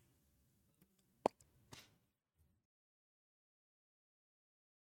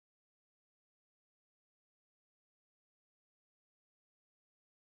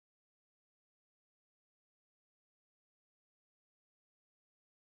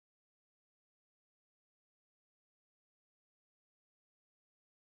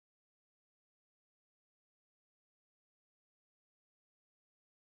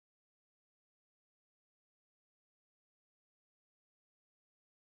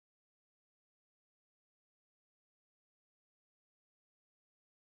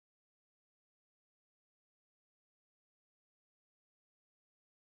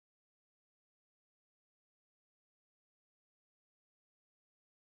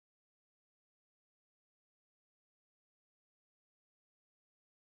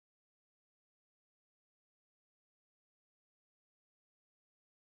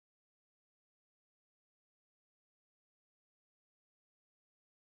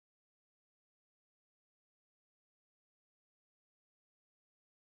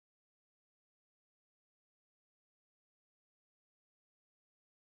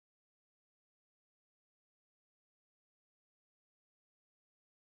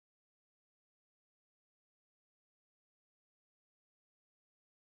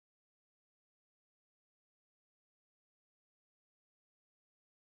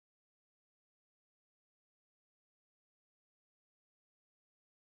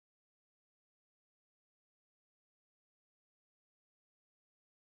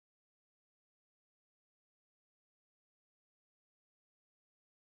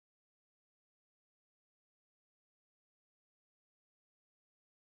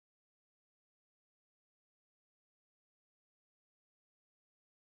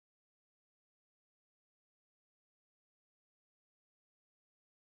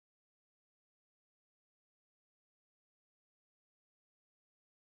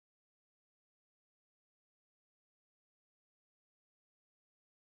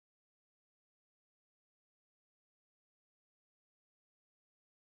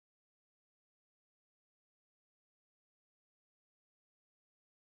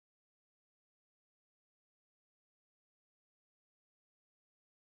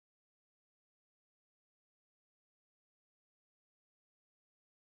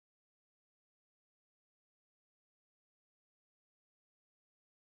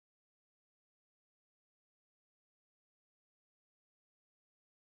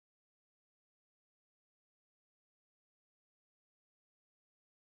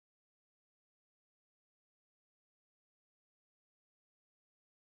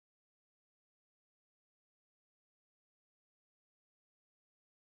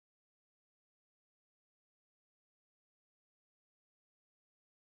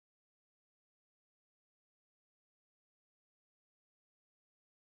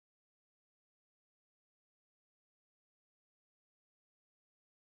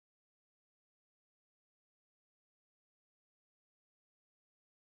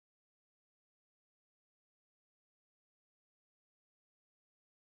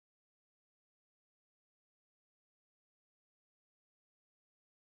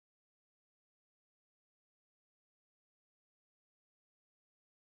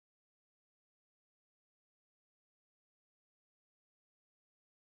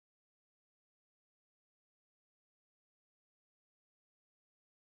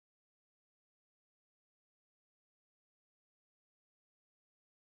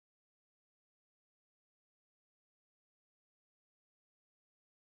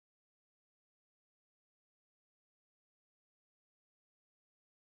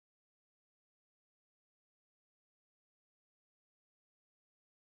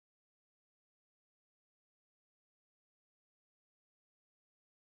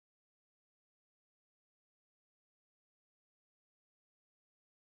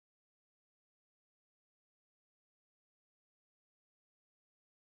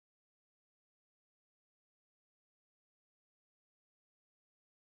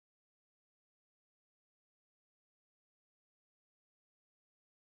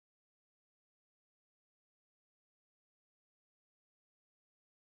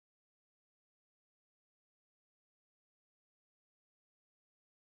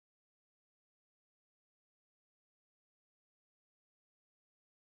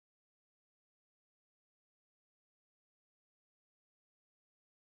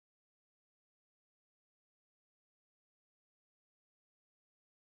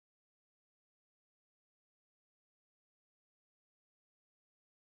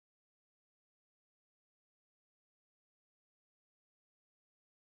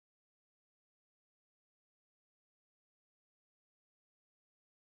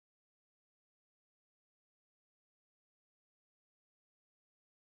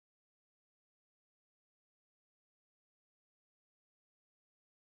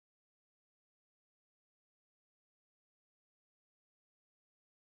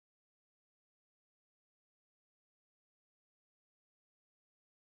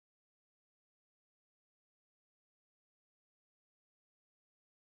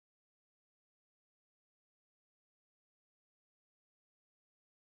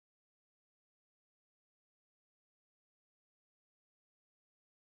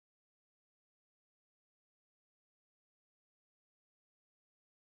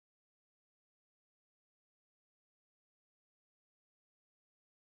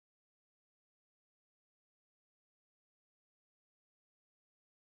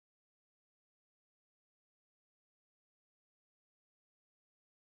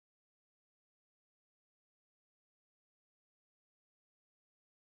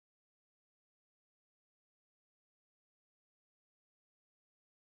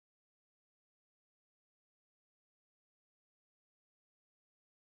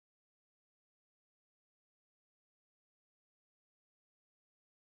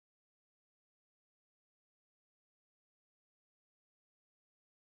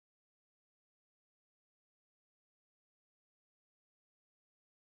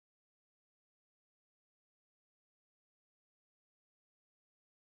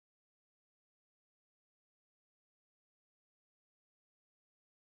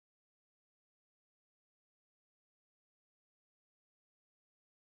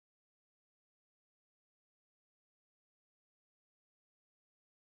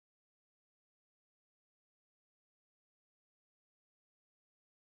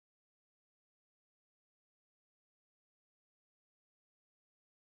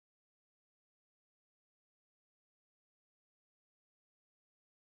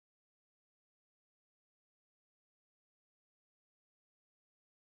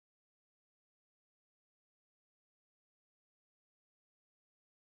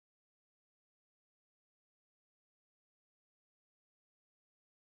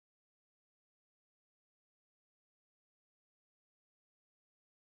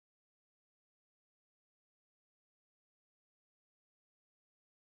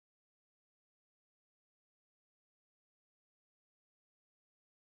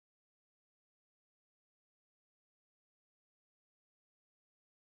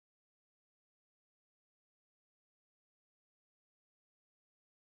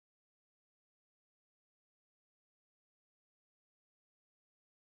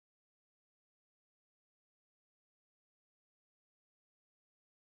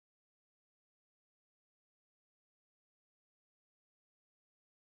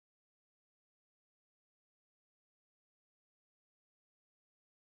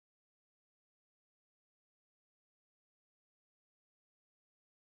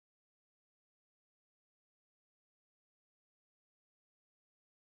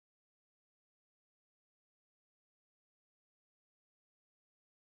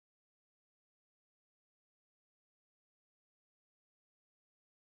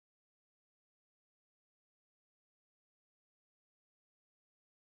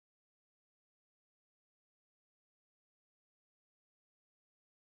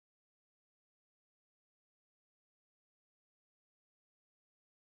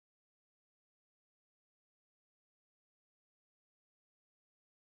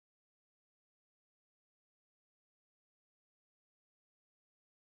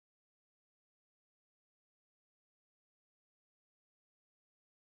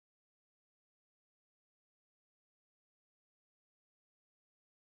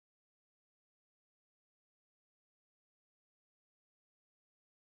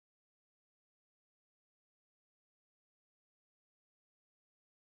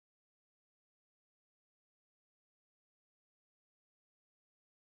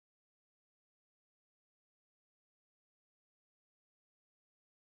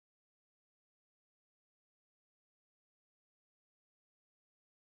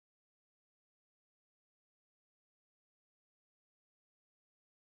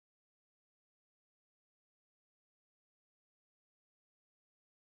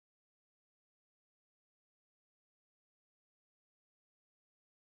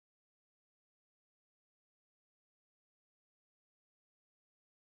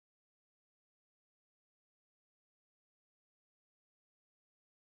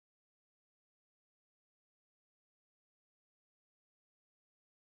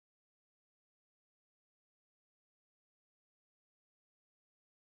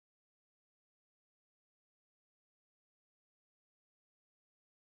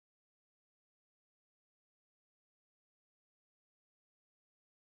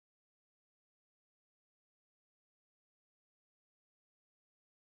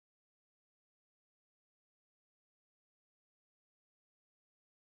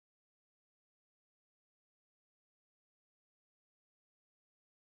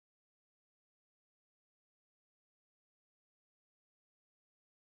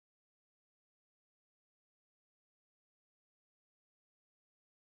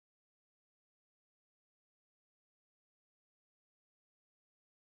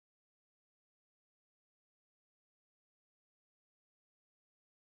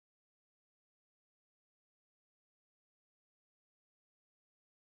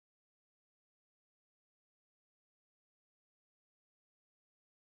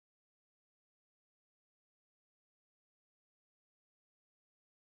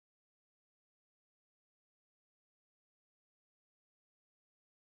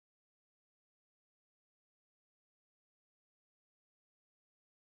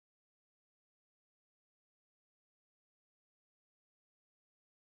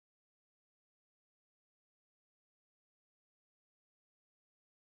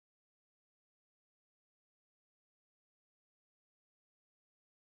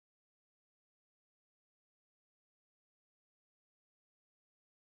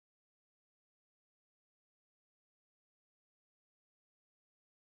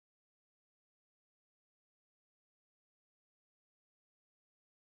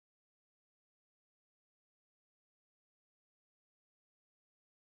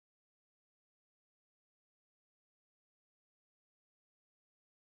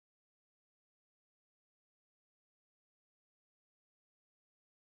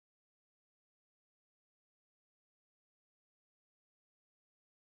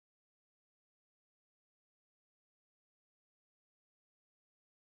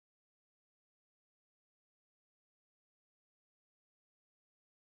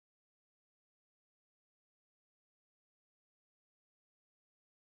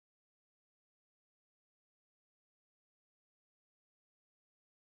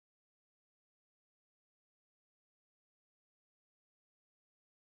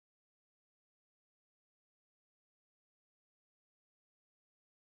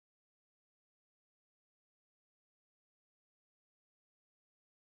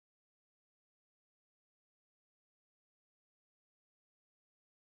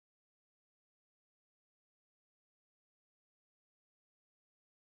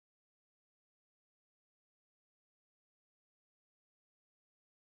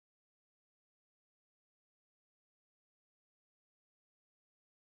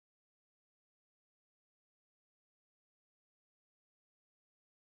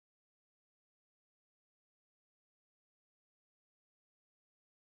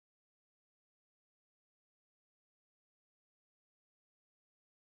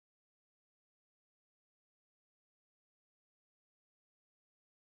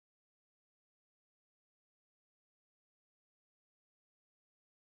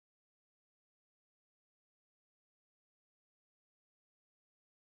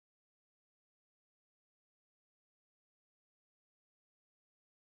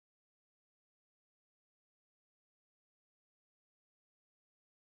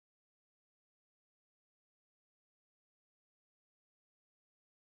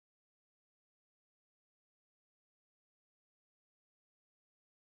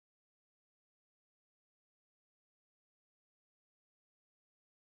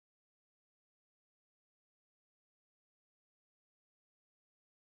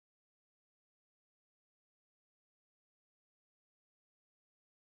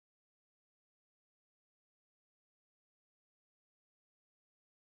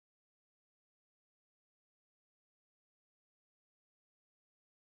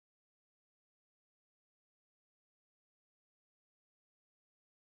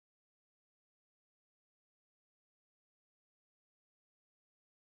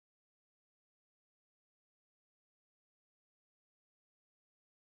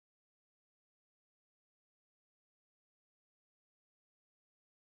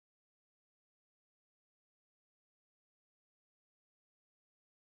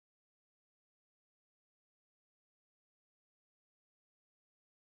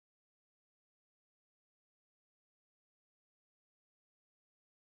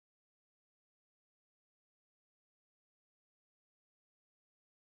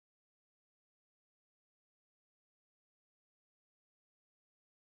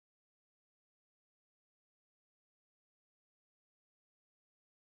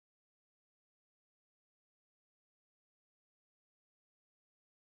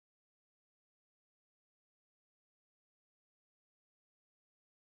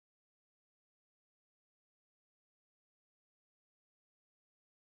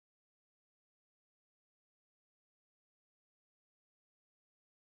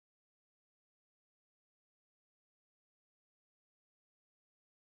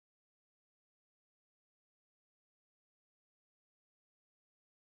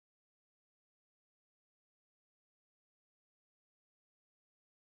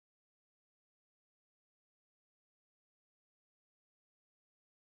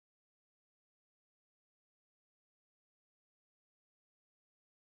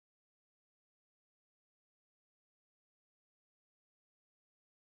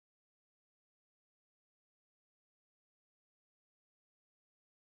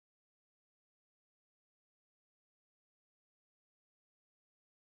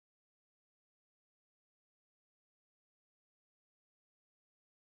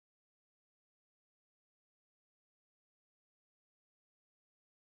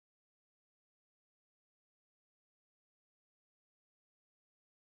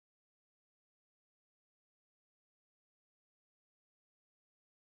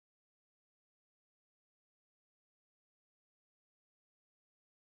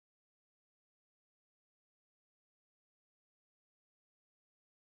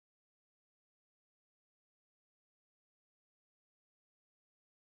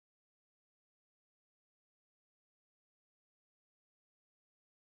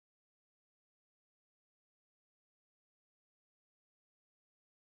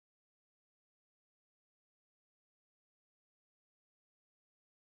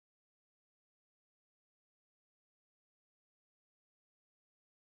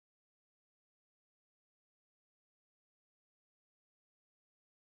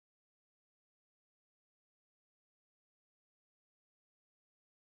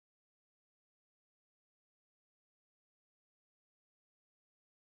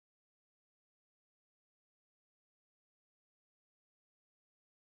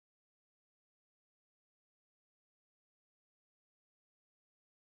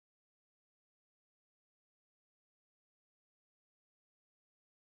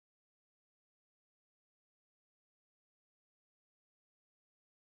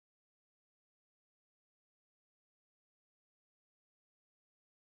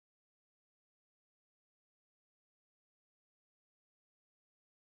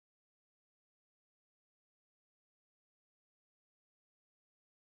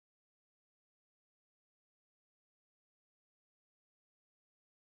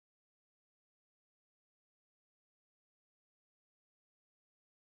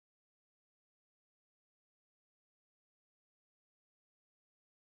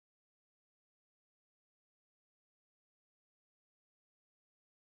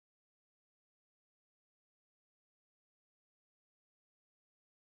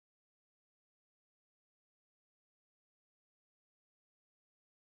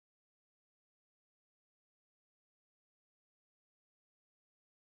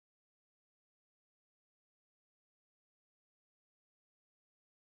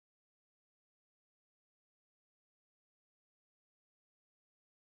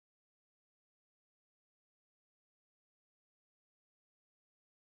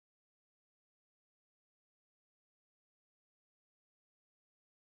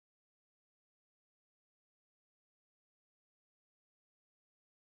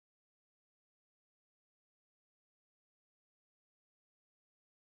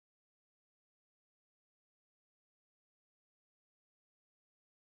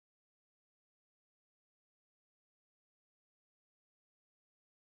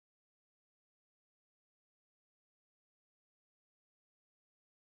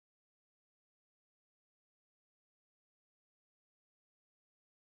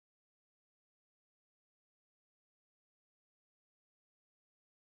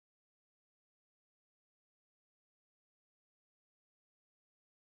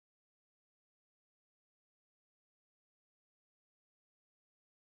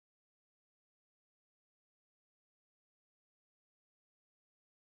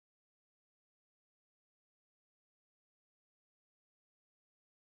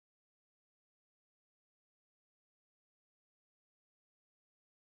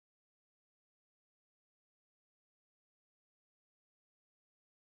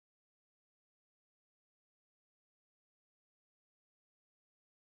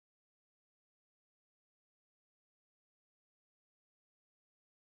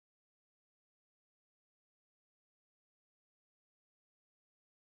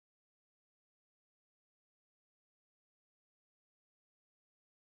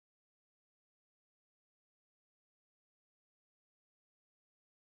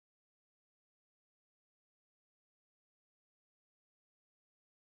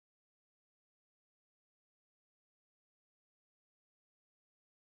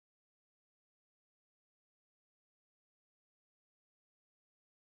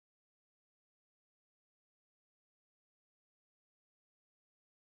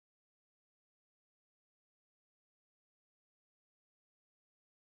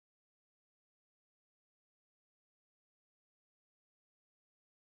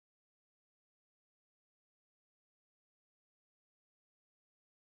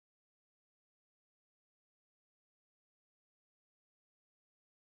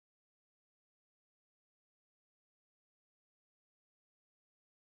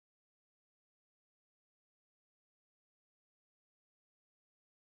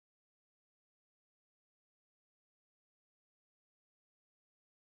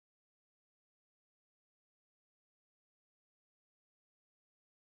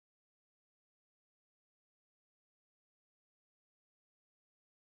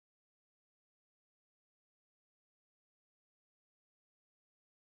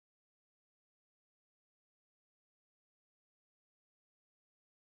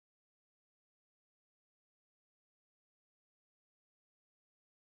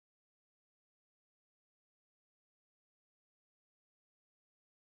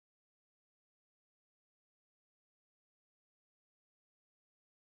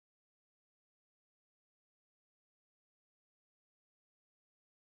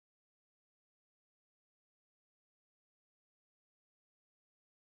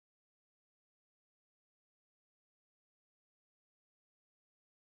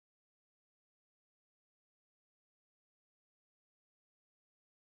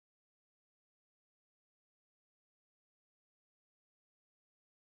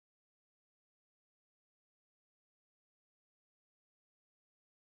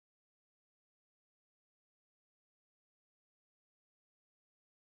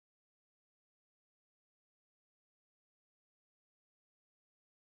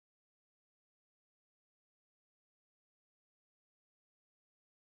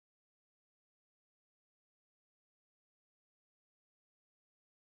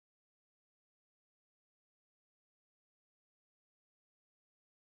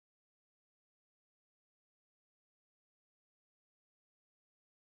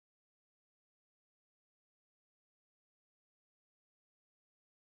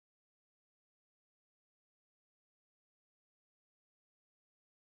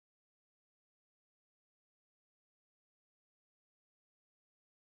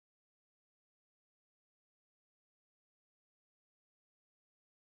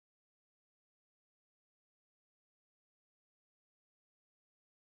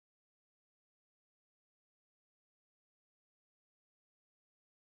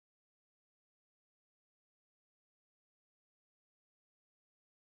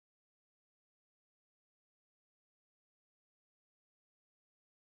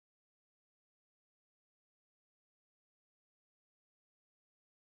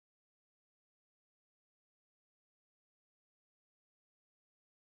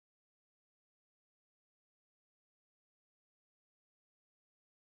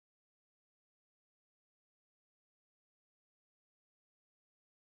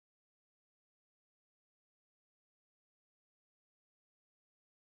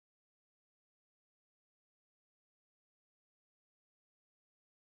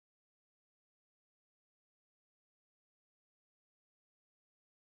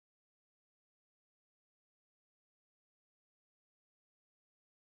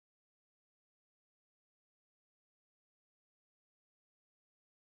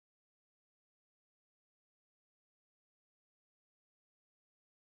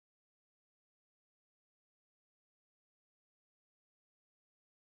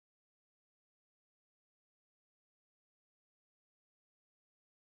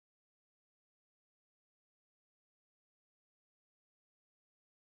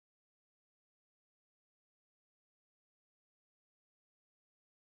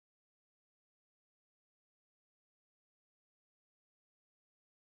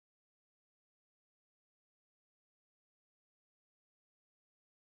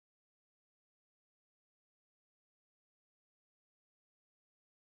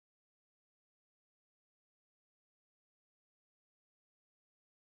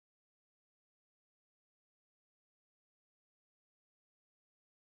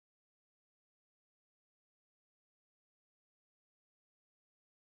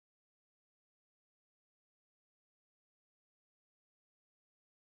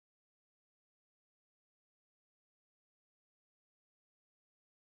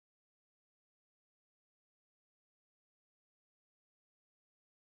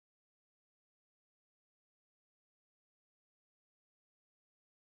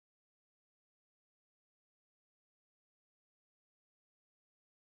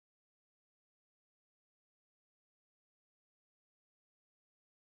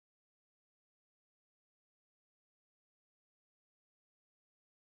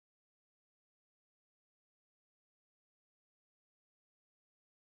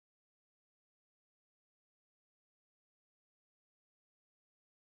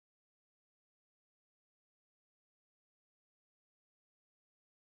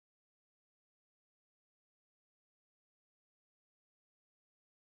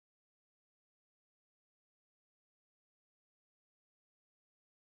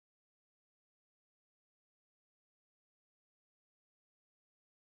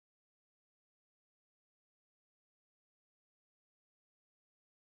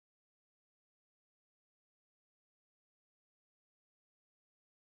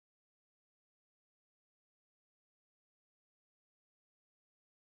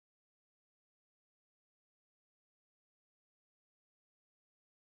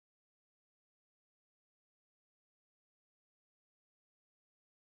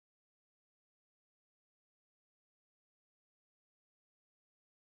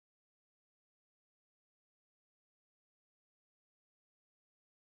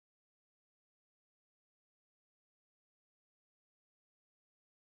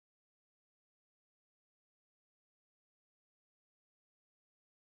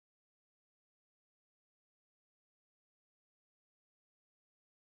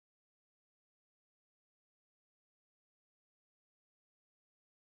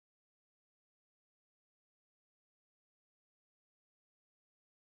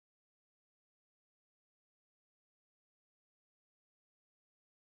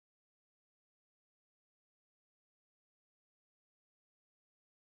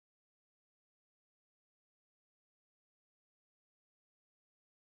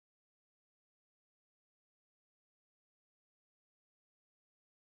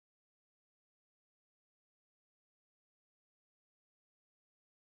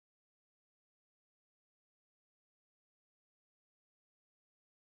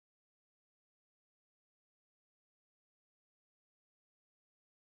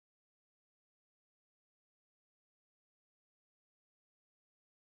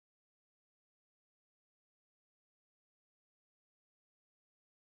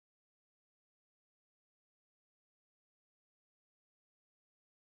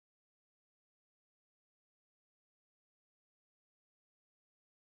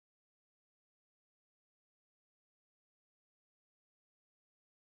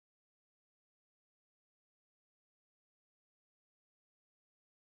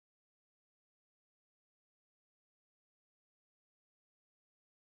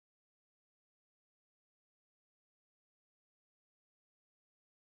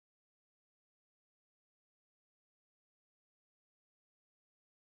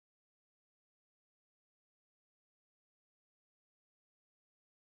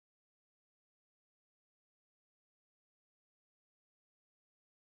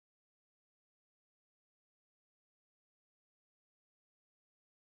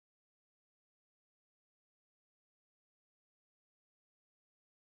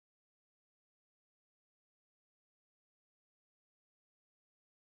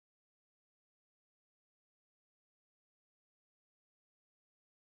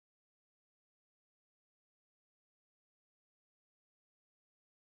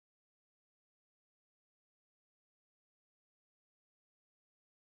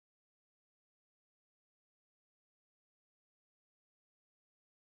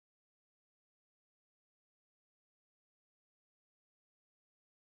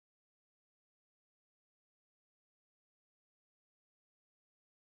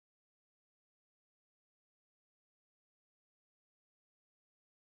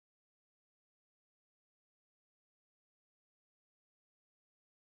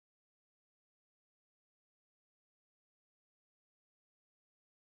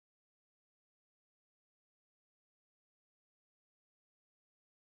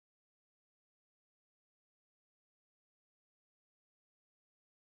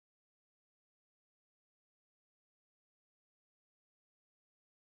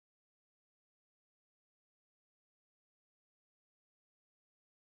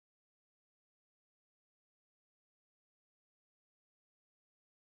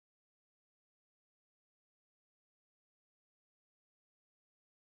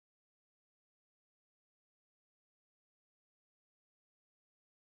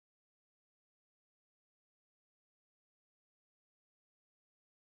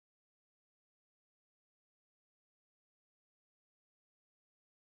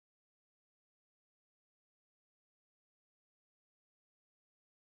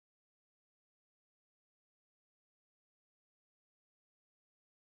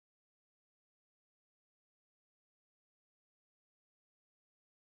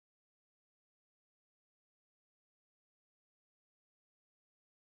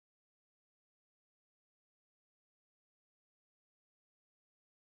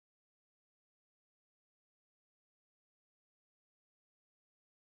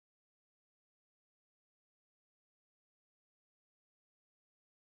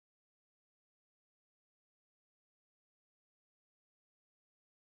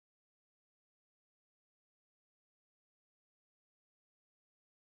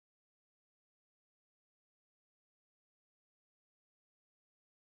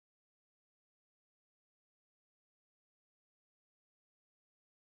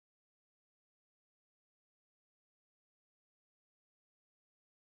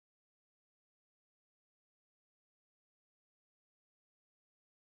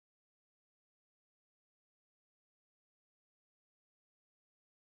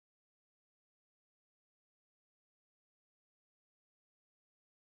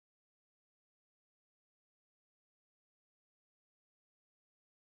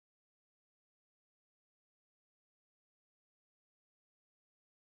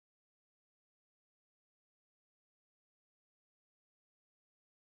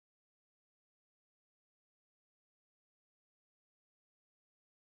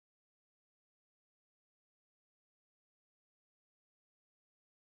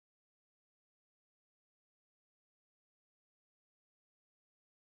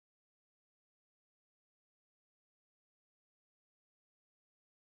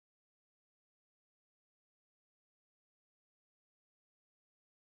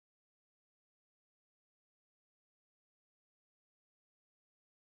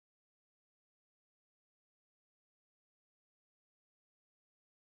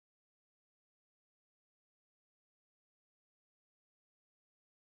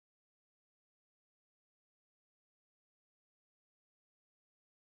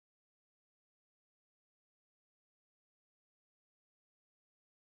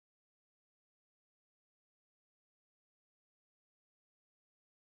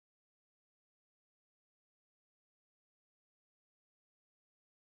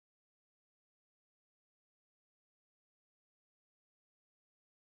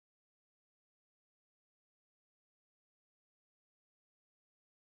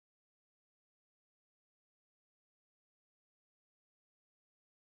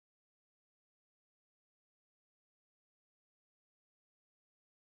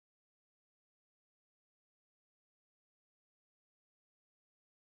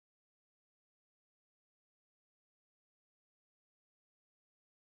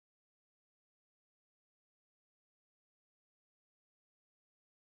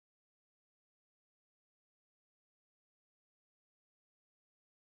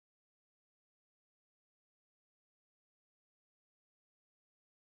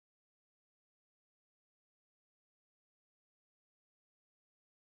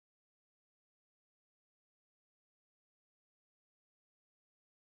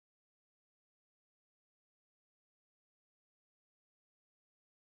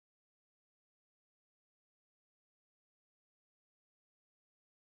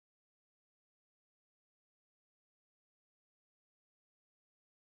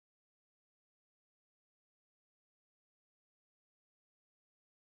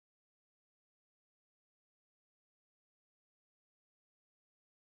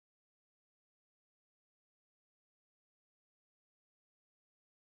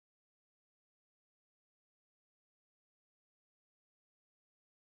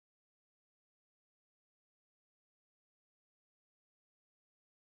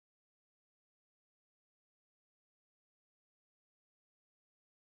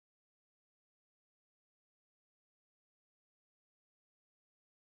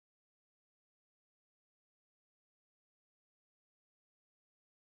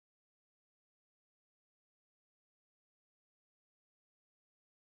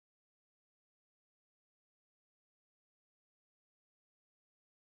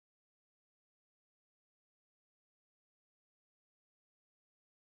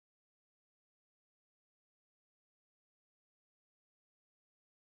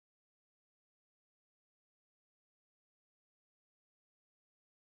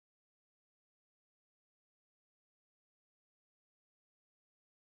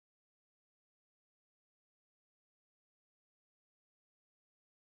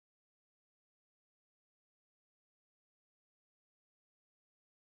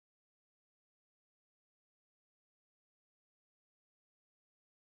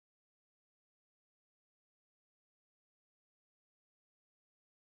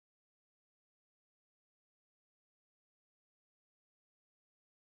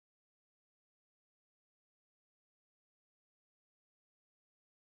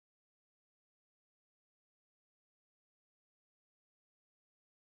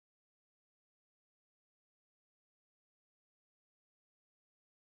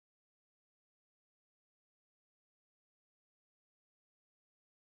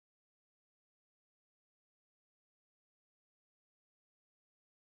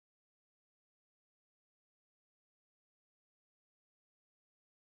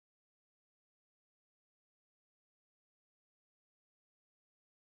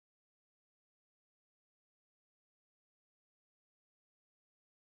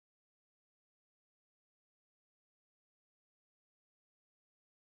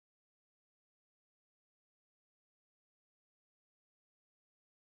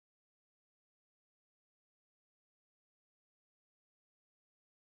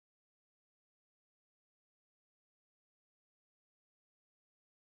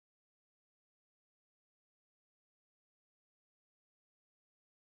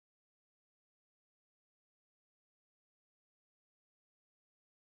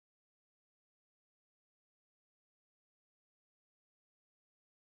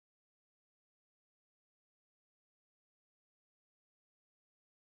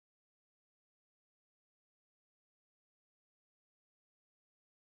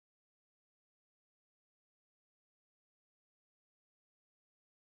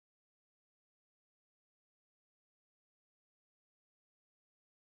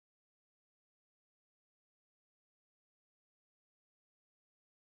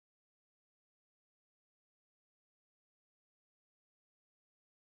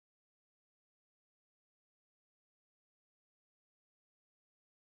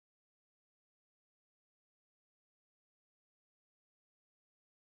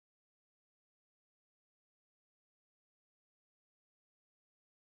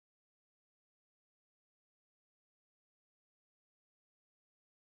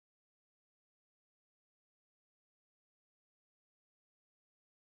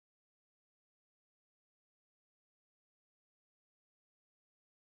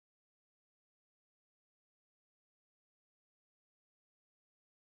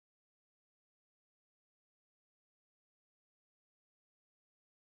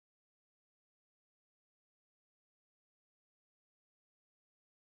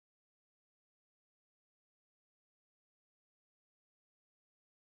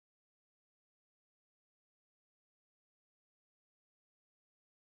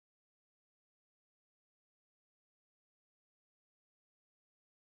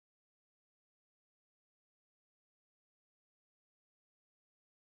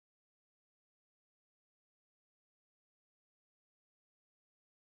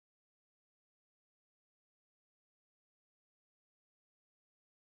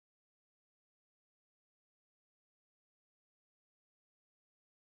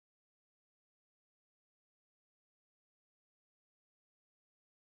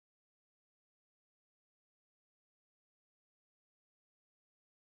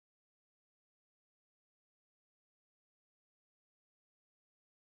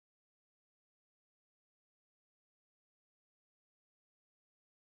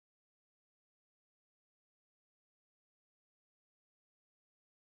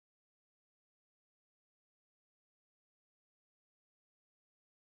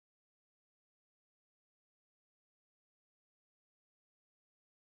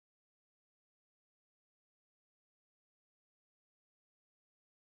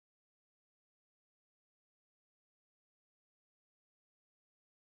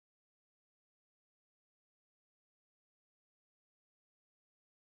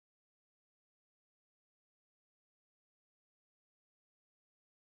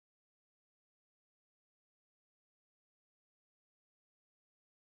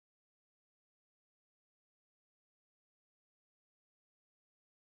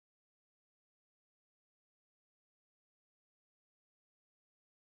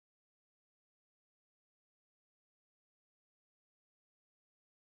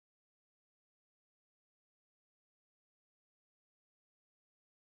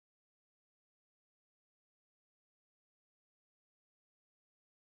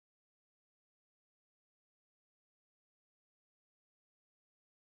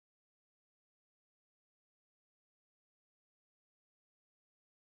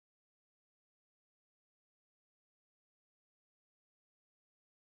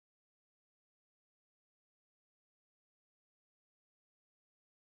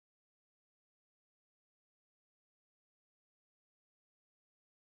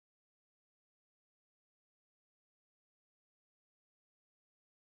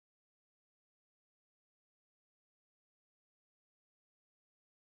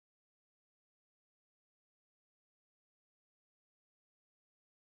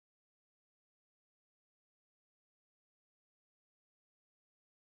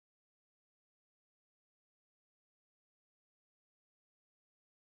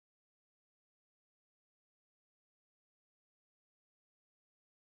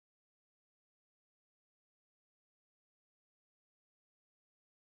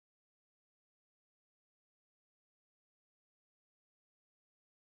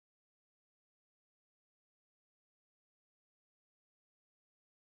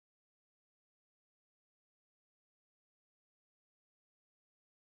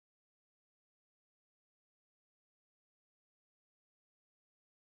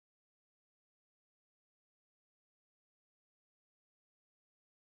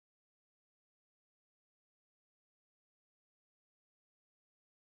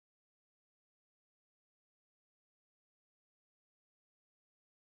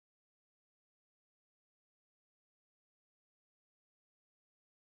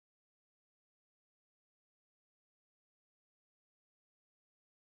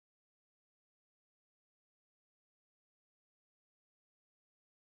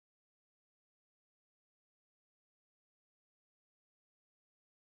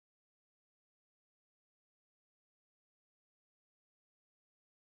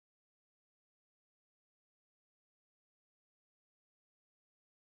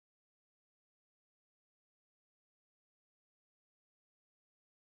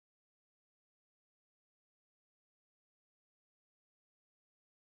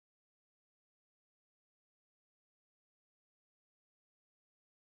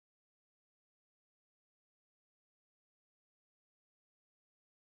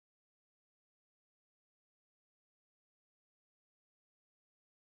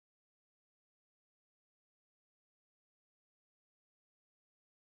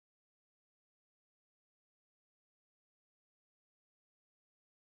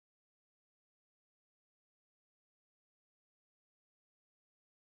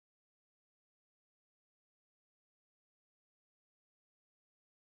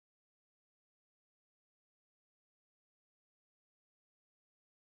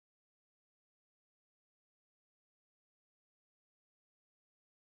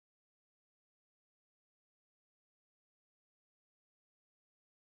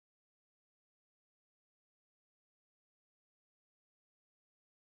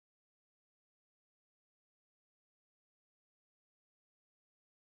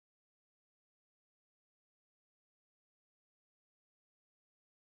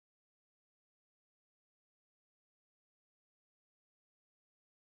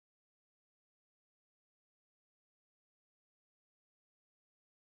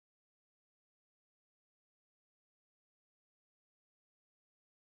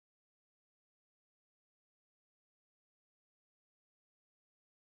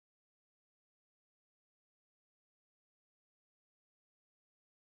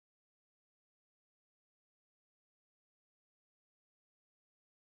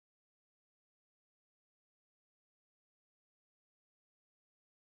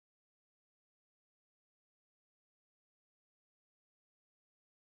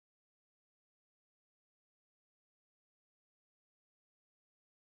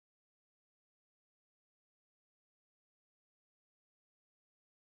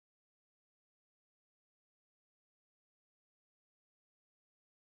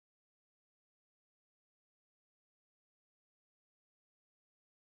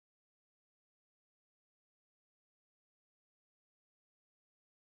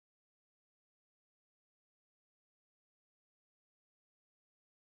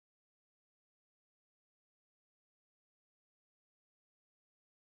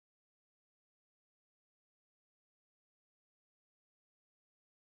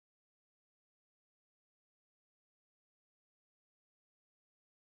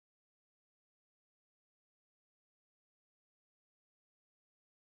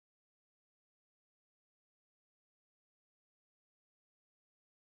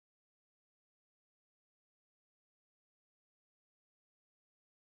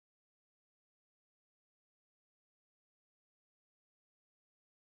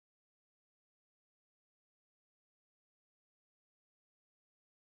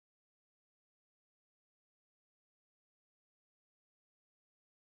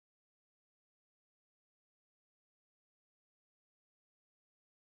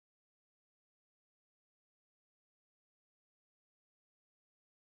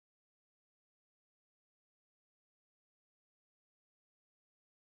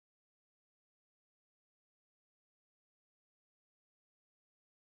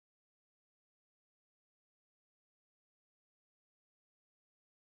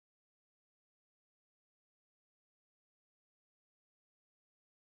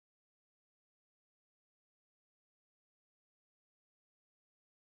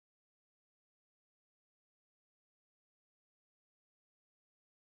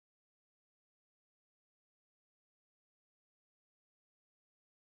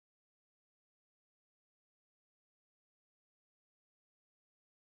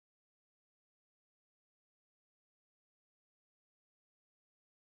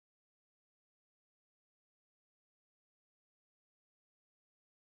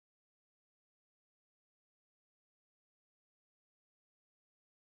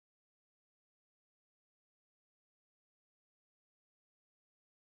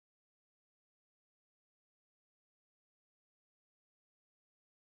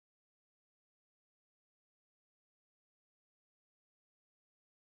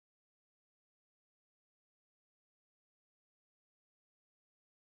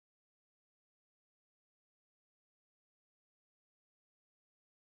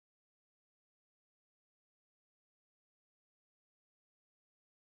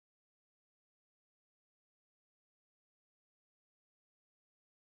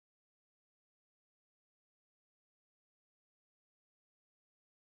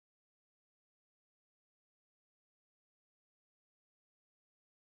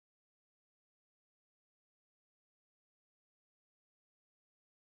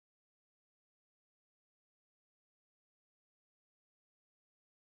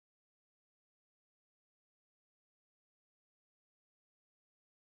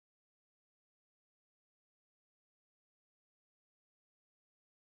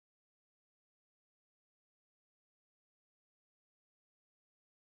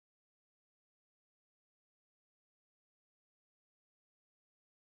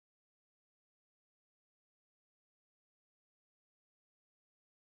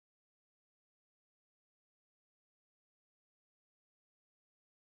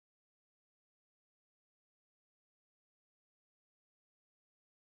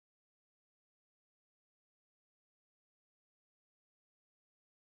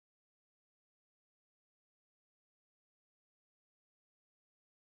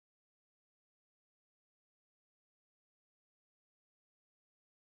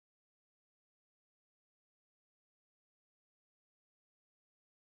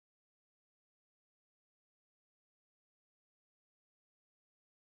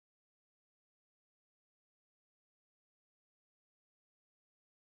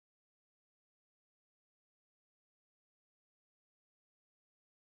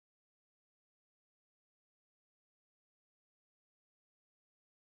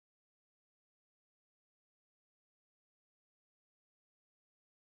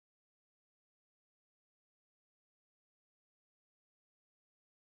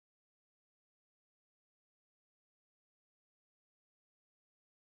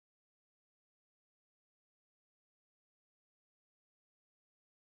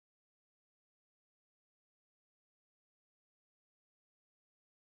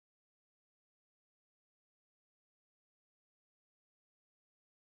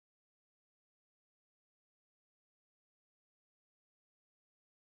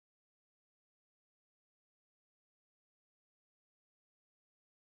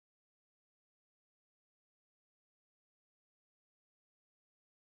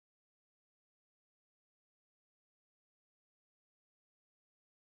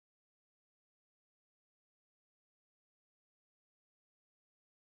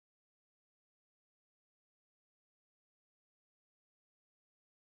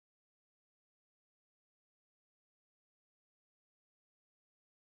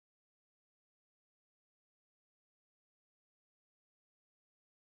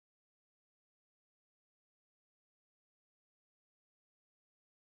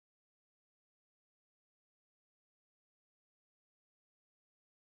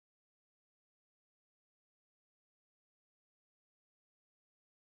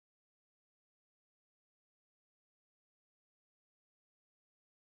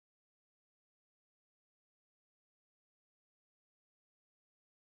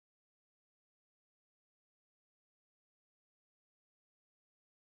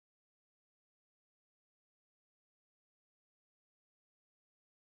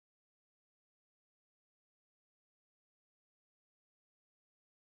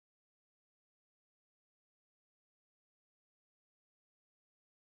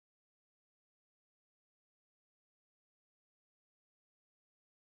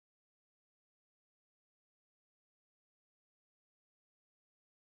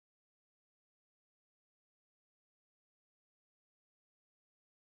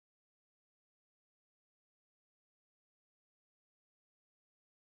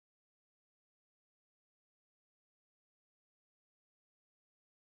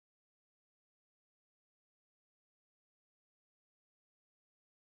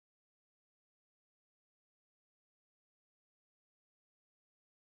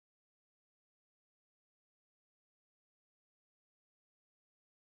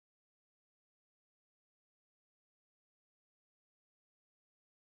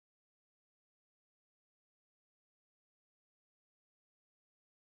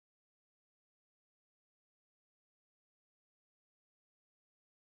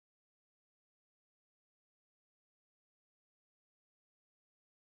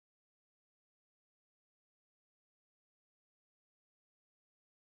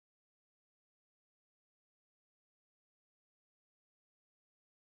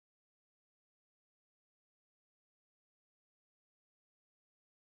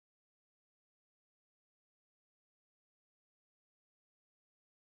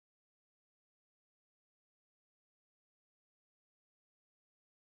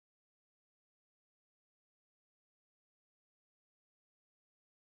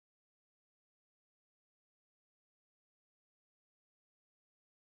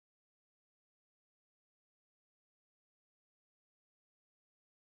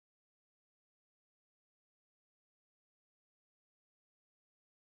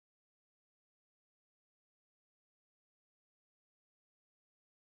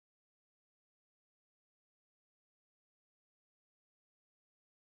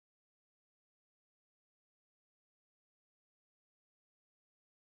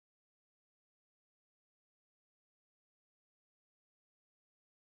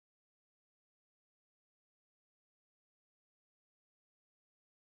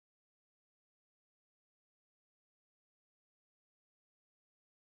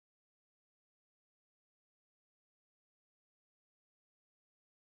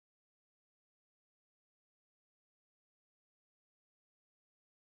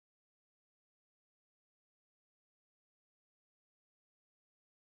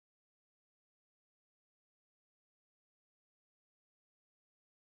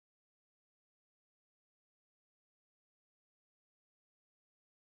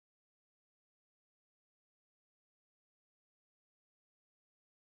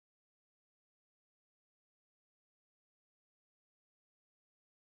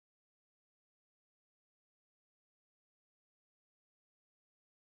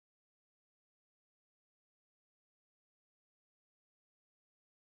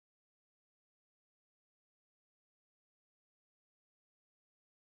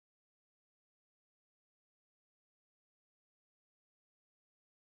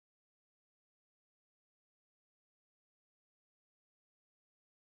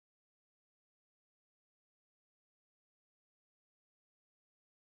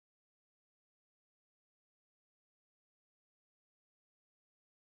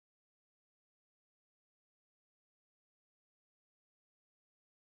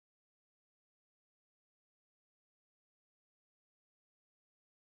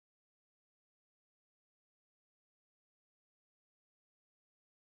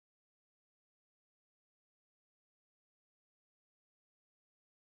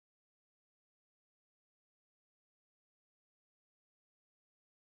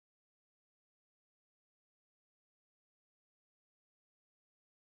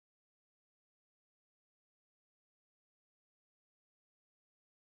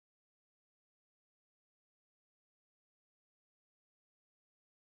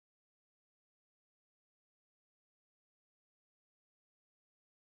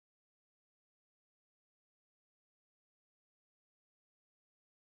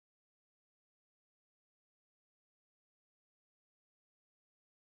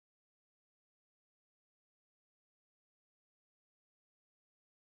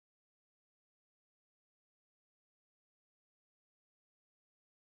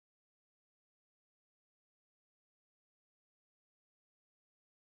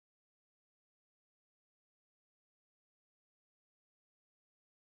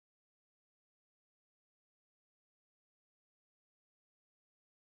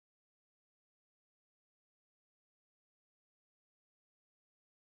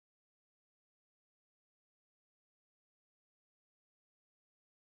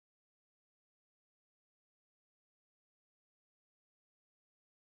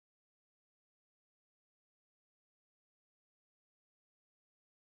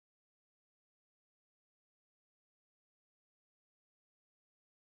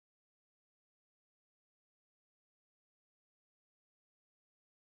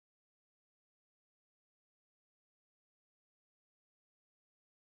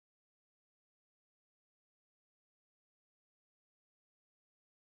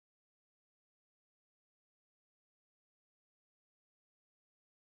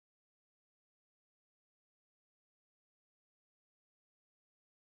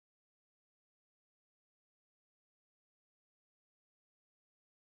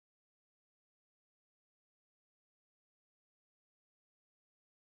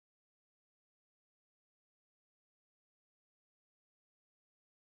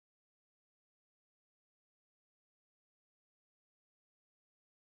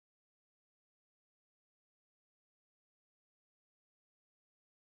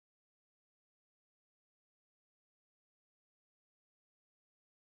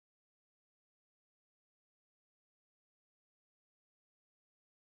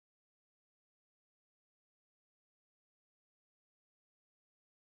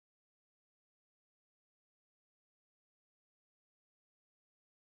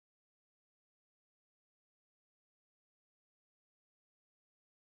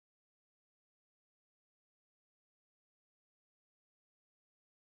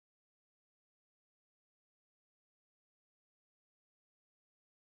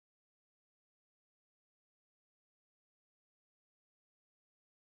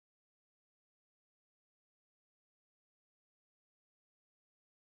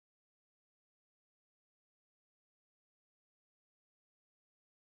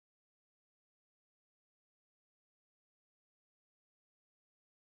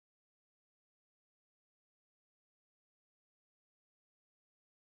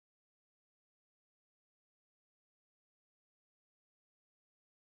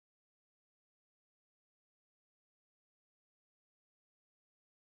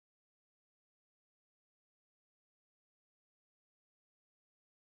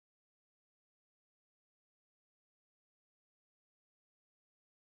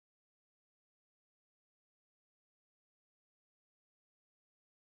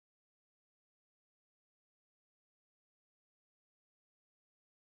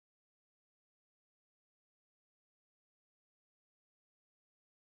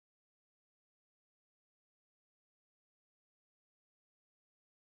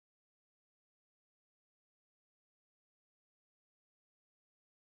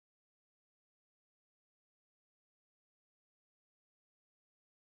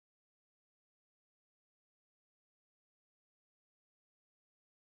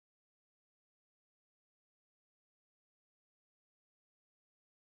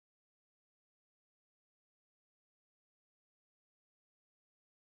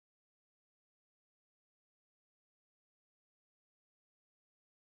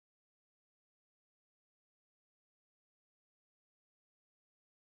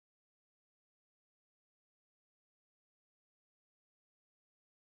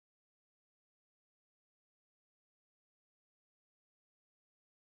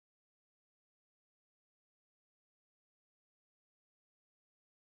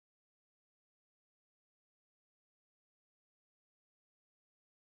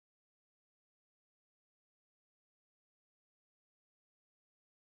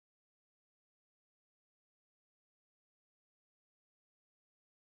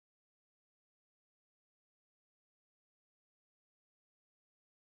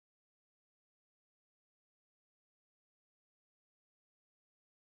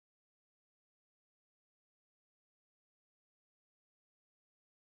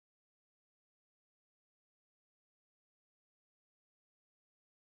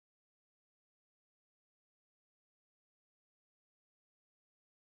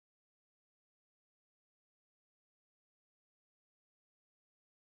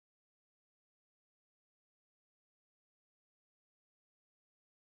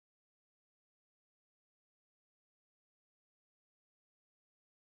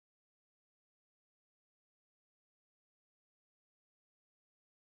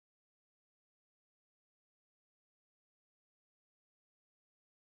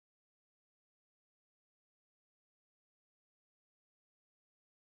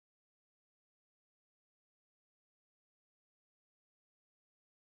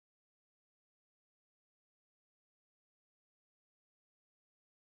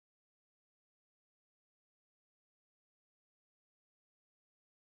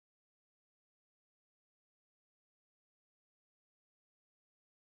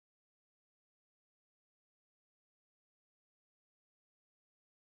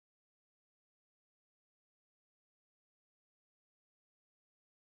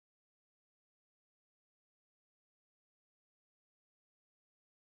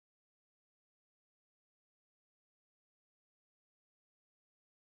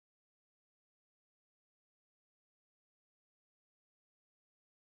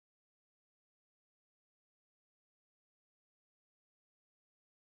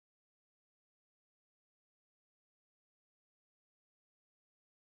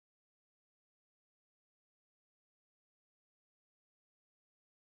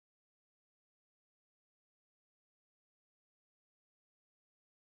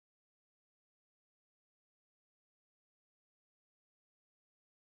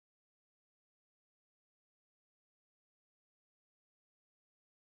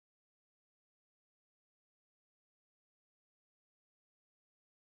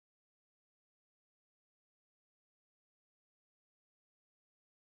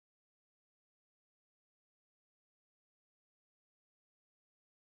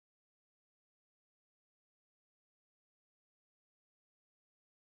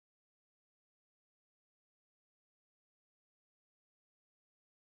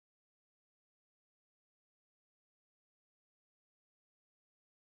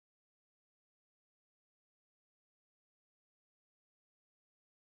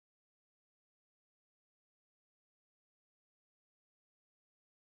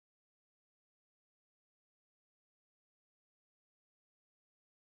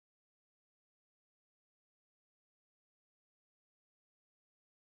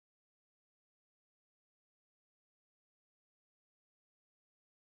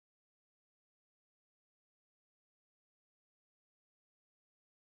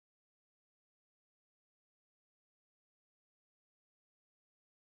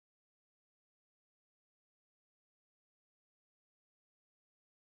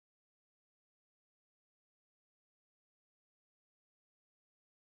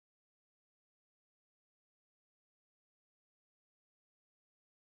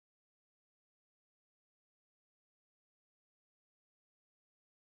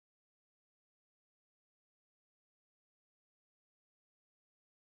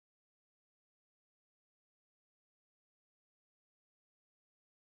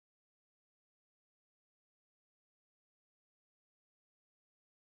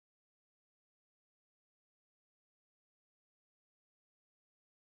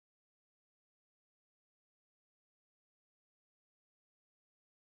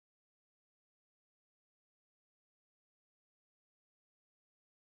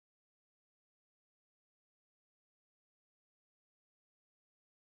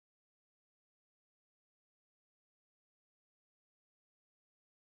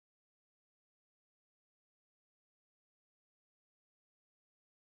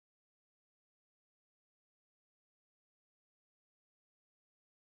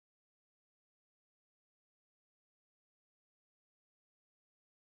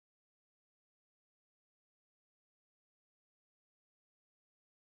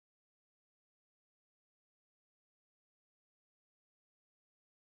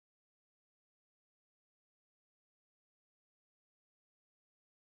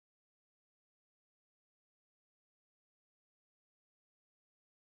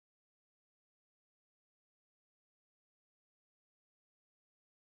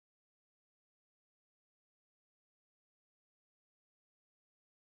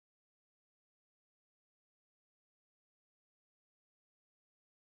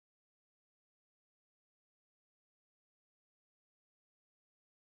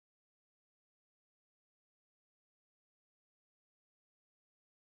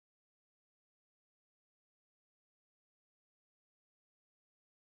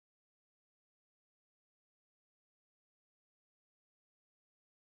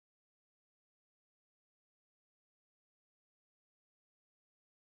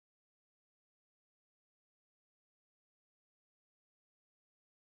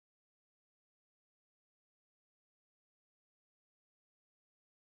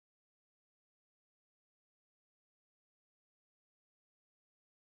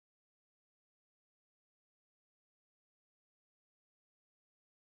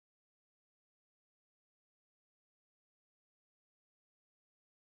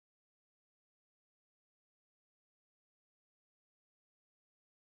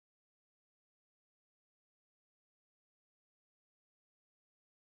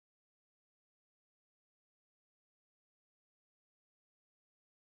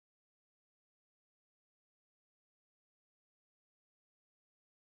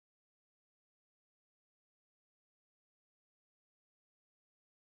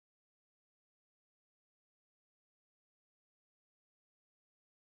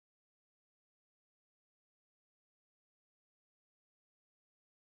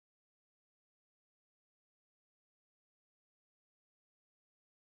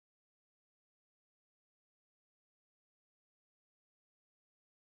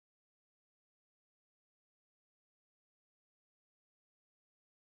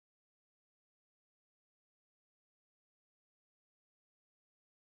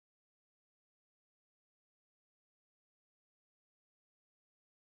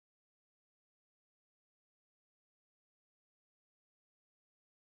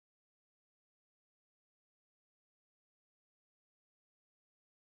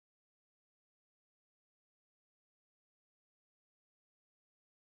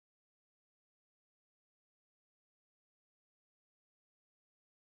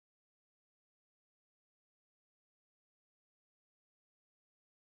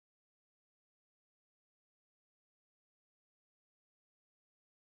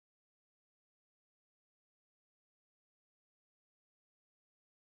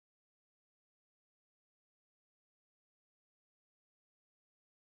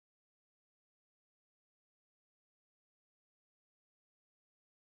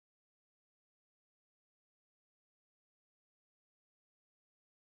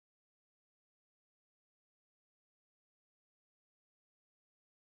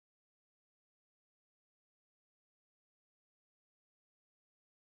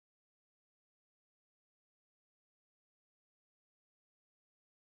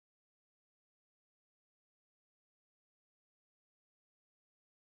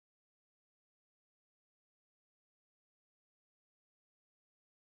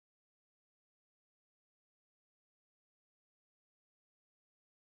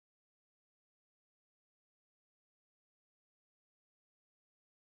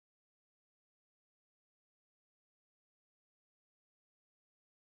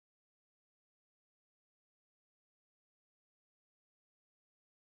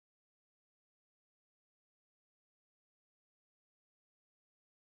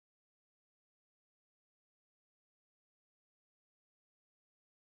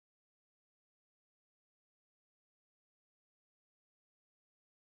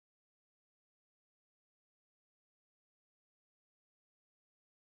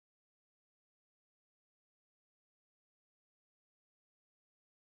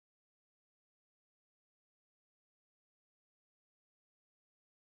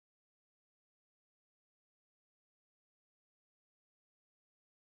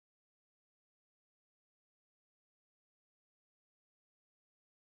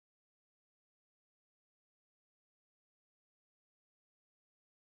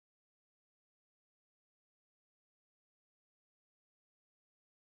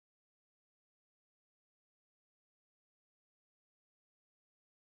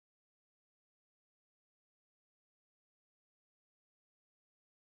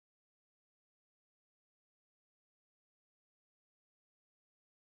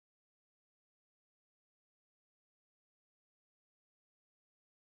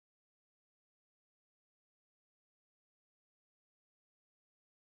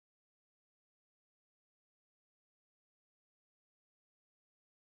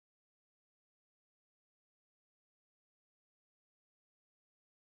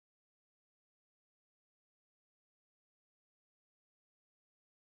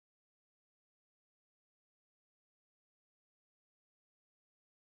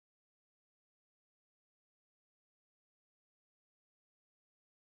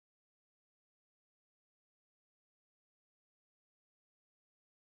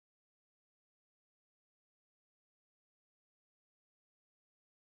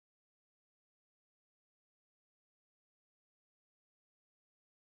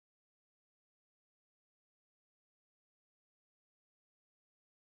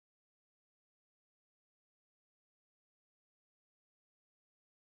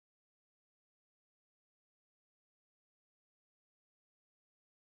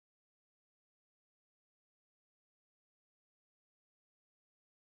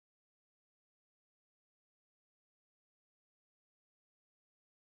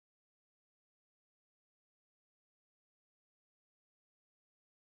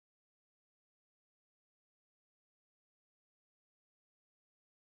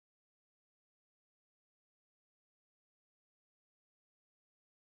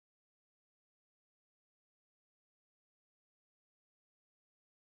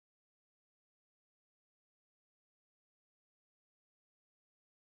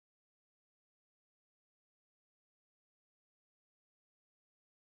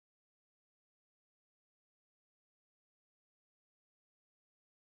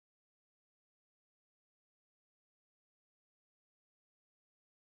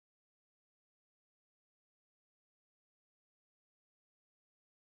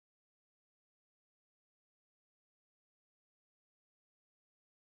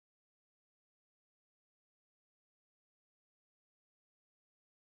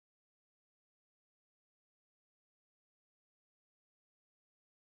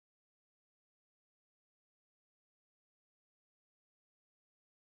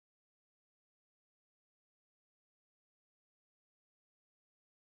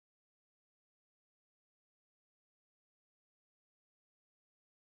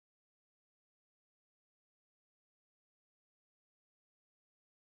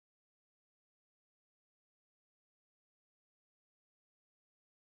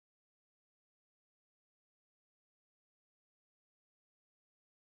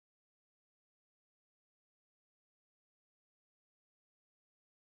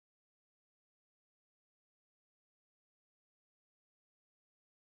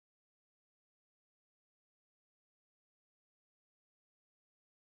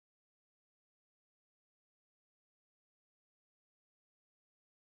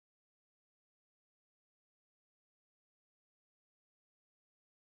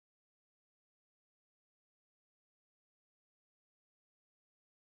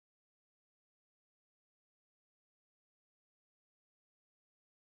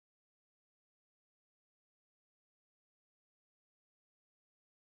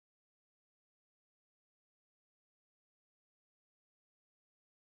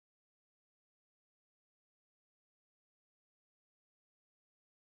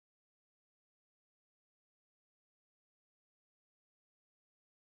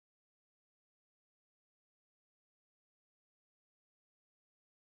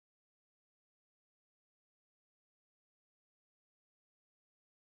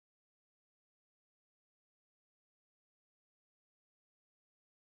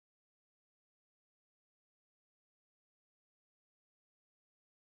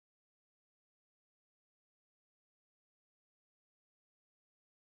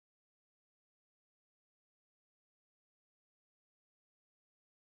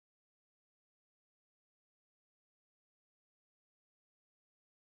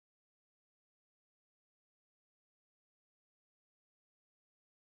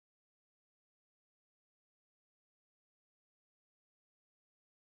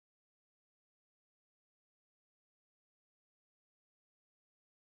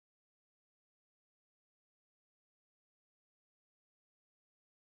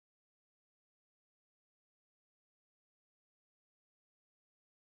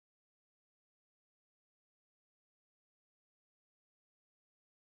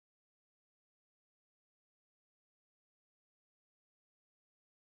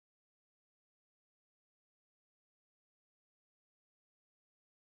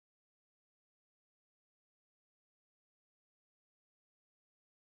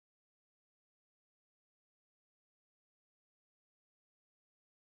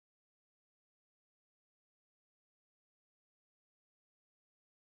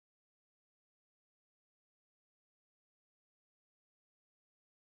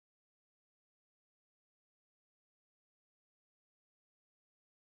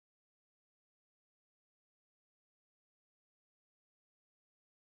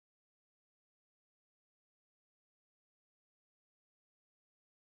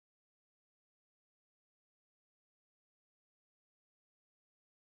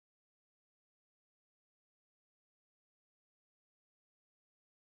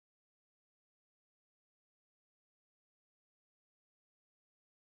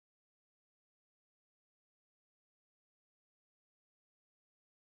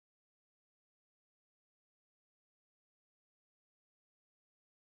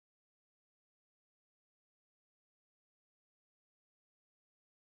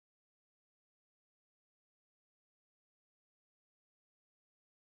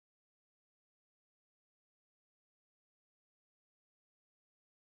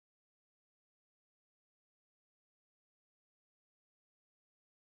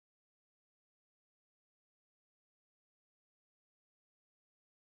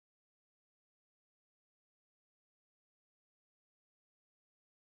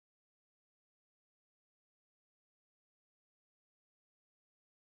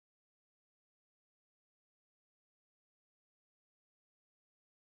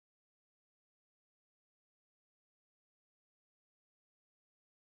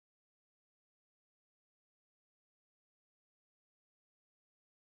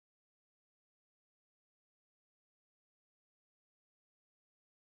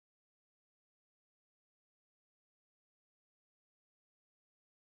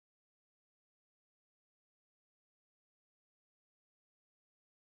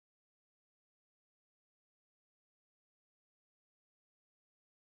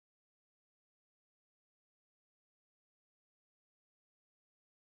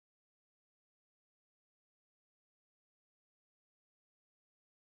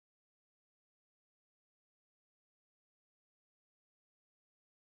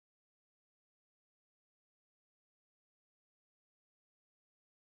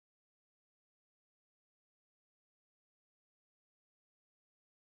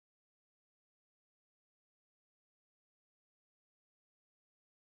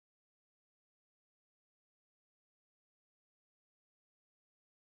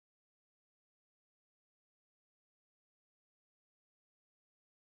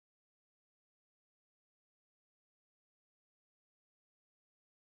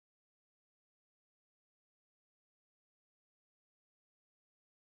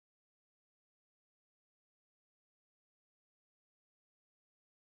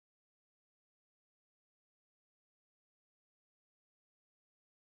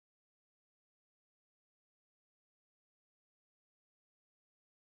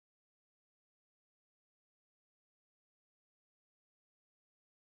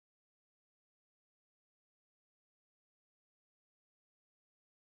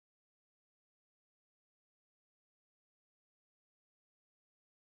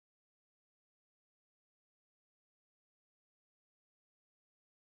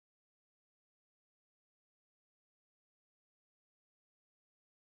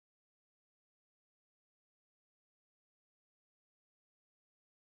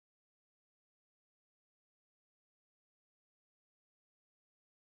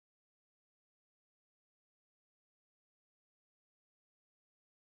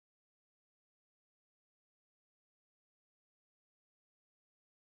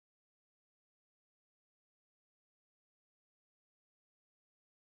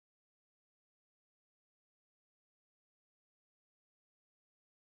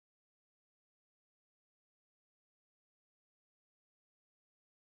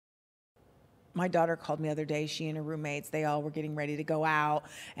 my daughter called me the other day. She and her roommates, they all were getting ready to go out.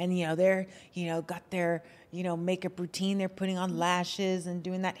 And, they're, got their, makeup routine. They're putting on lashes and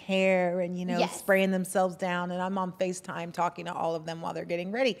doing that hair and, Yes. spraying themselves down. And I'm on FaceTime talking to all of them while they're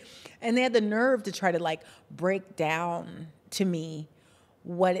getting ready. And they had the nerve to try to like break down to me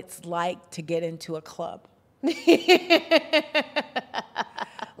what it's like to get into a club.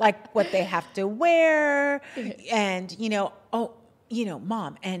 Like what they have to wear and,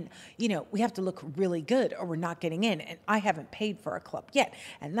 Mom, and, we have to look really good or we're not getting in. And I haven't paid for a club yet.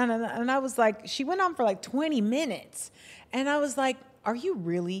 And and I was like, she went on for like 20 minutes. And I was like, are you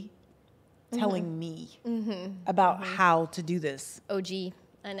really telling me about how to do this? OG,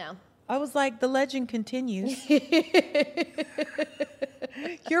 I know. I was like, the legend continues.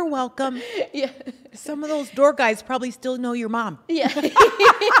 You're welcome. Yeah. Some of those door guys probably still know your mom. Yeah. Tell him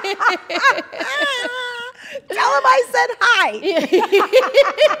I said hi.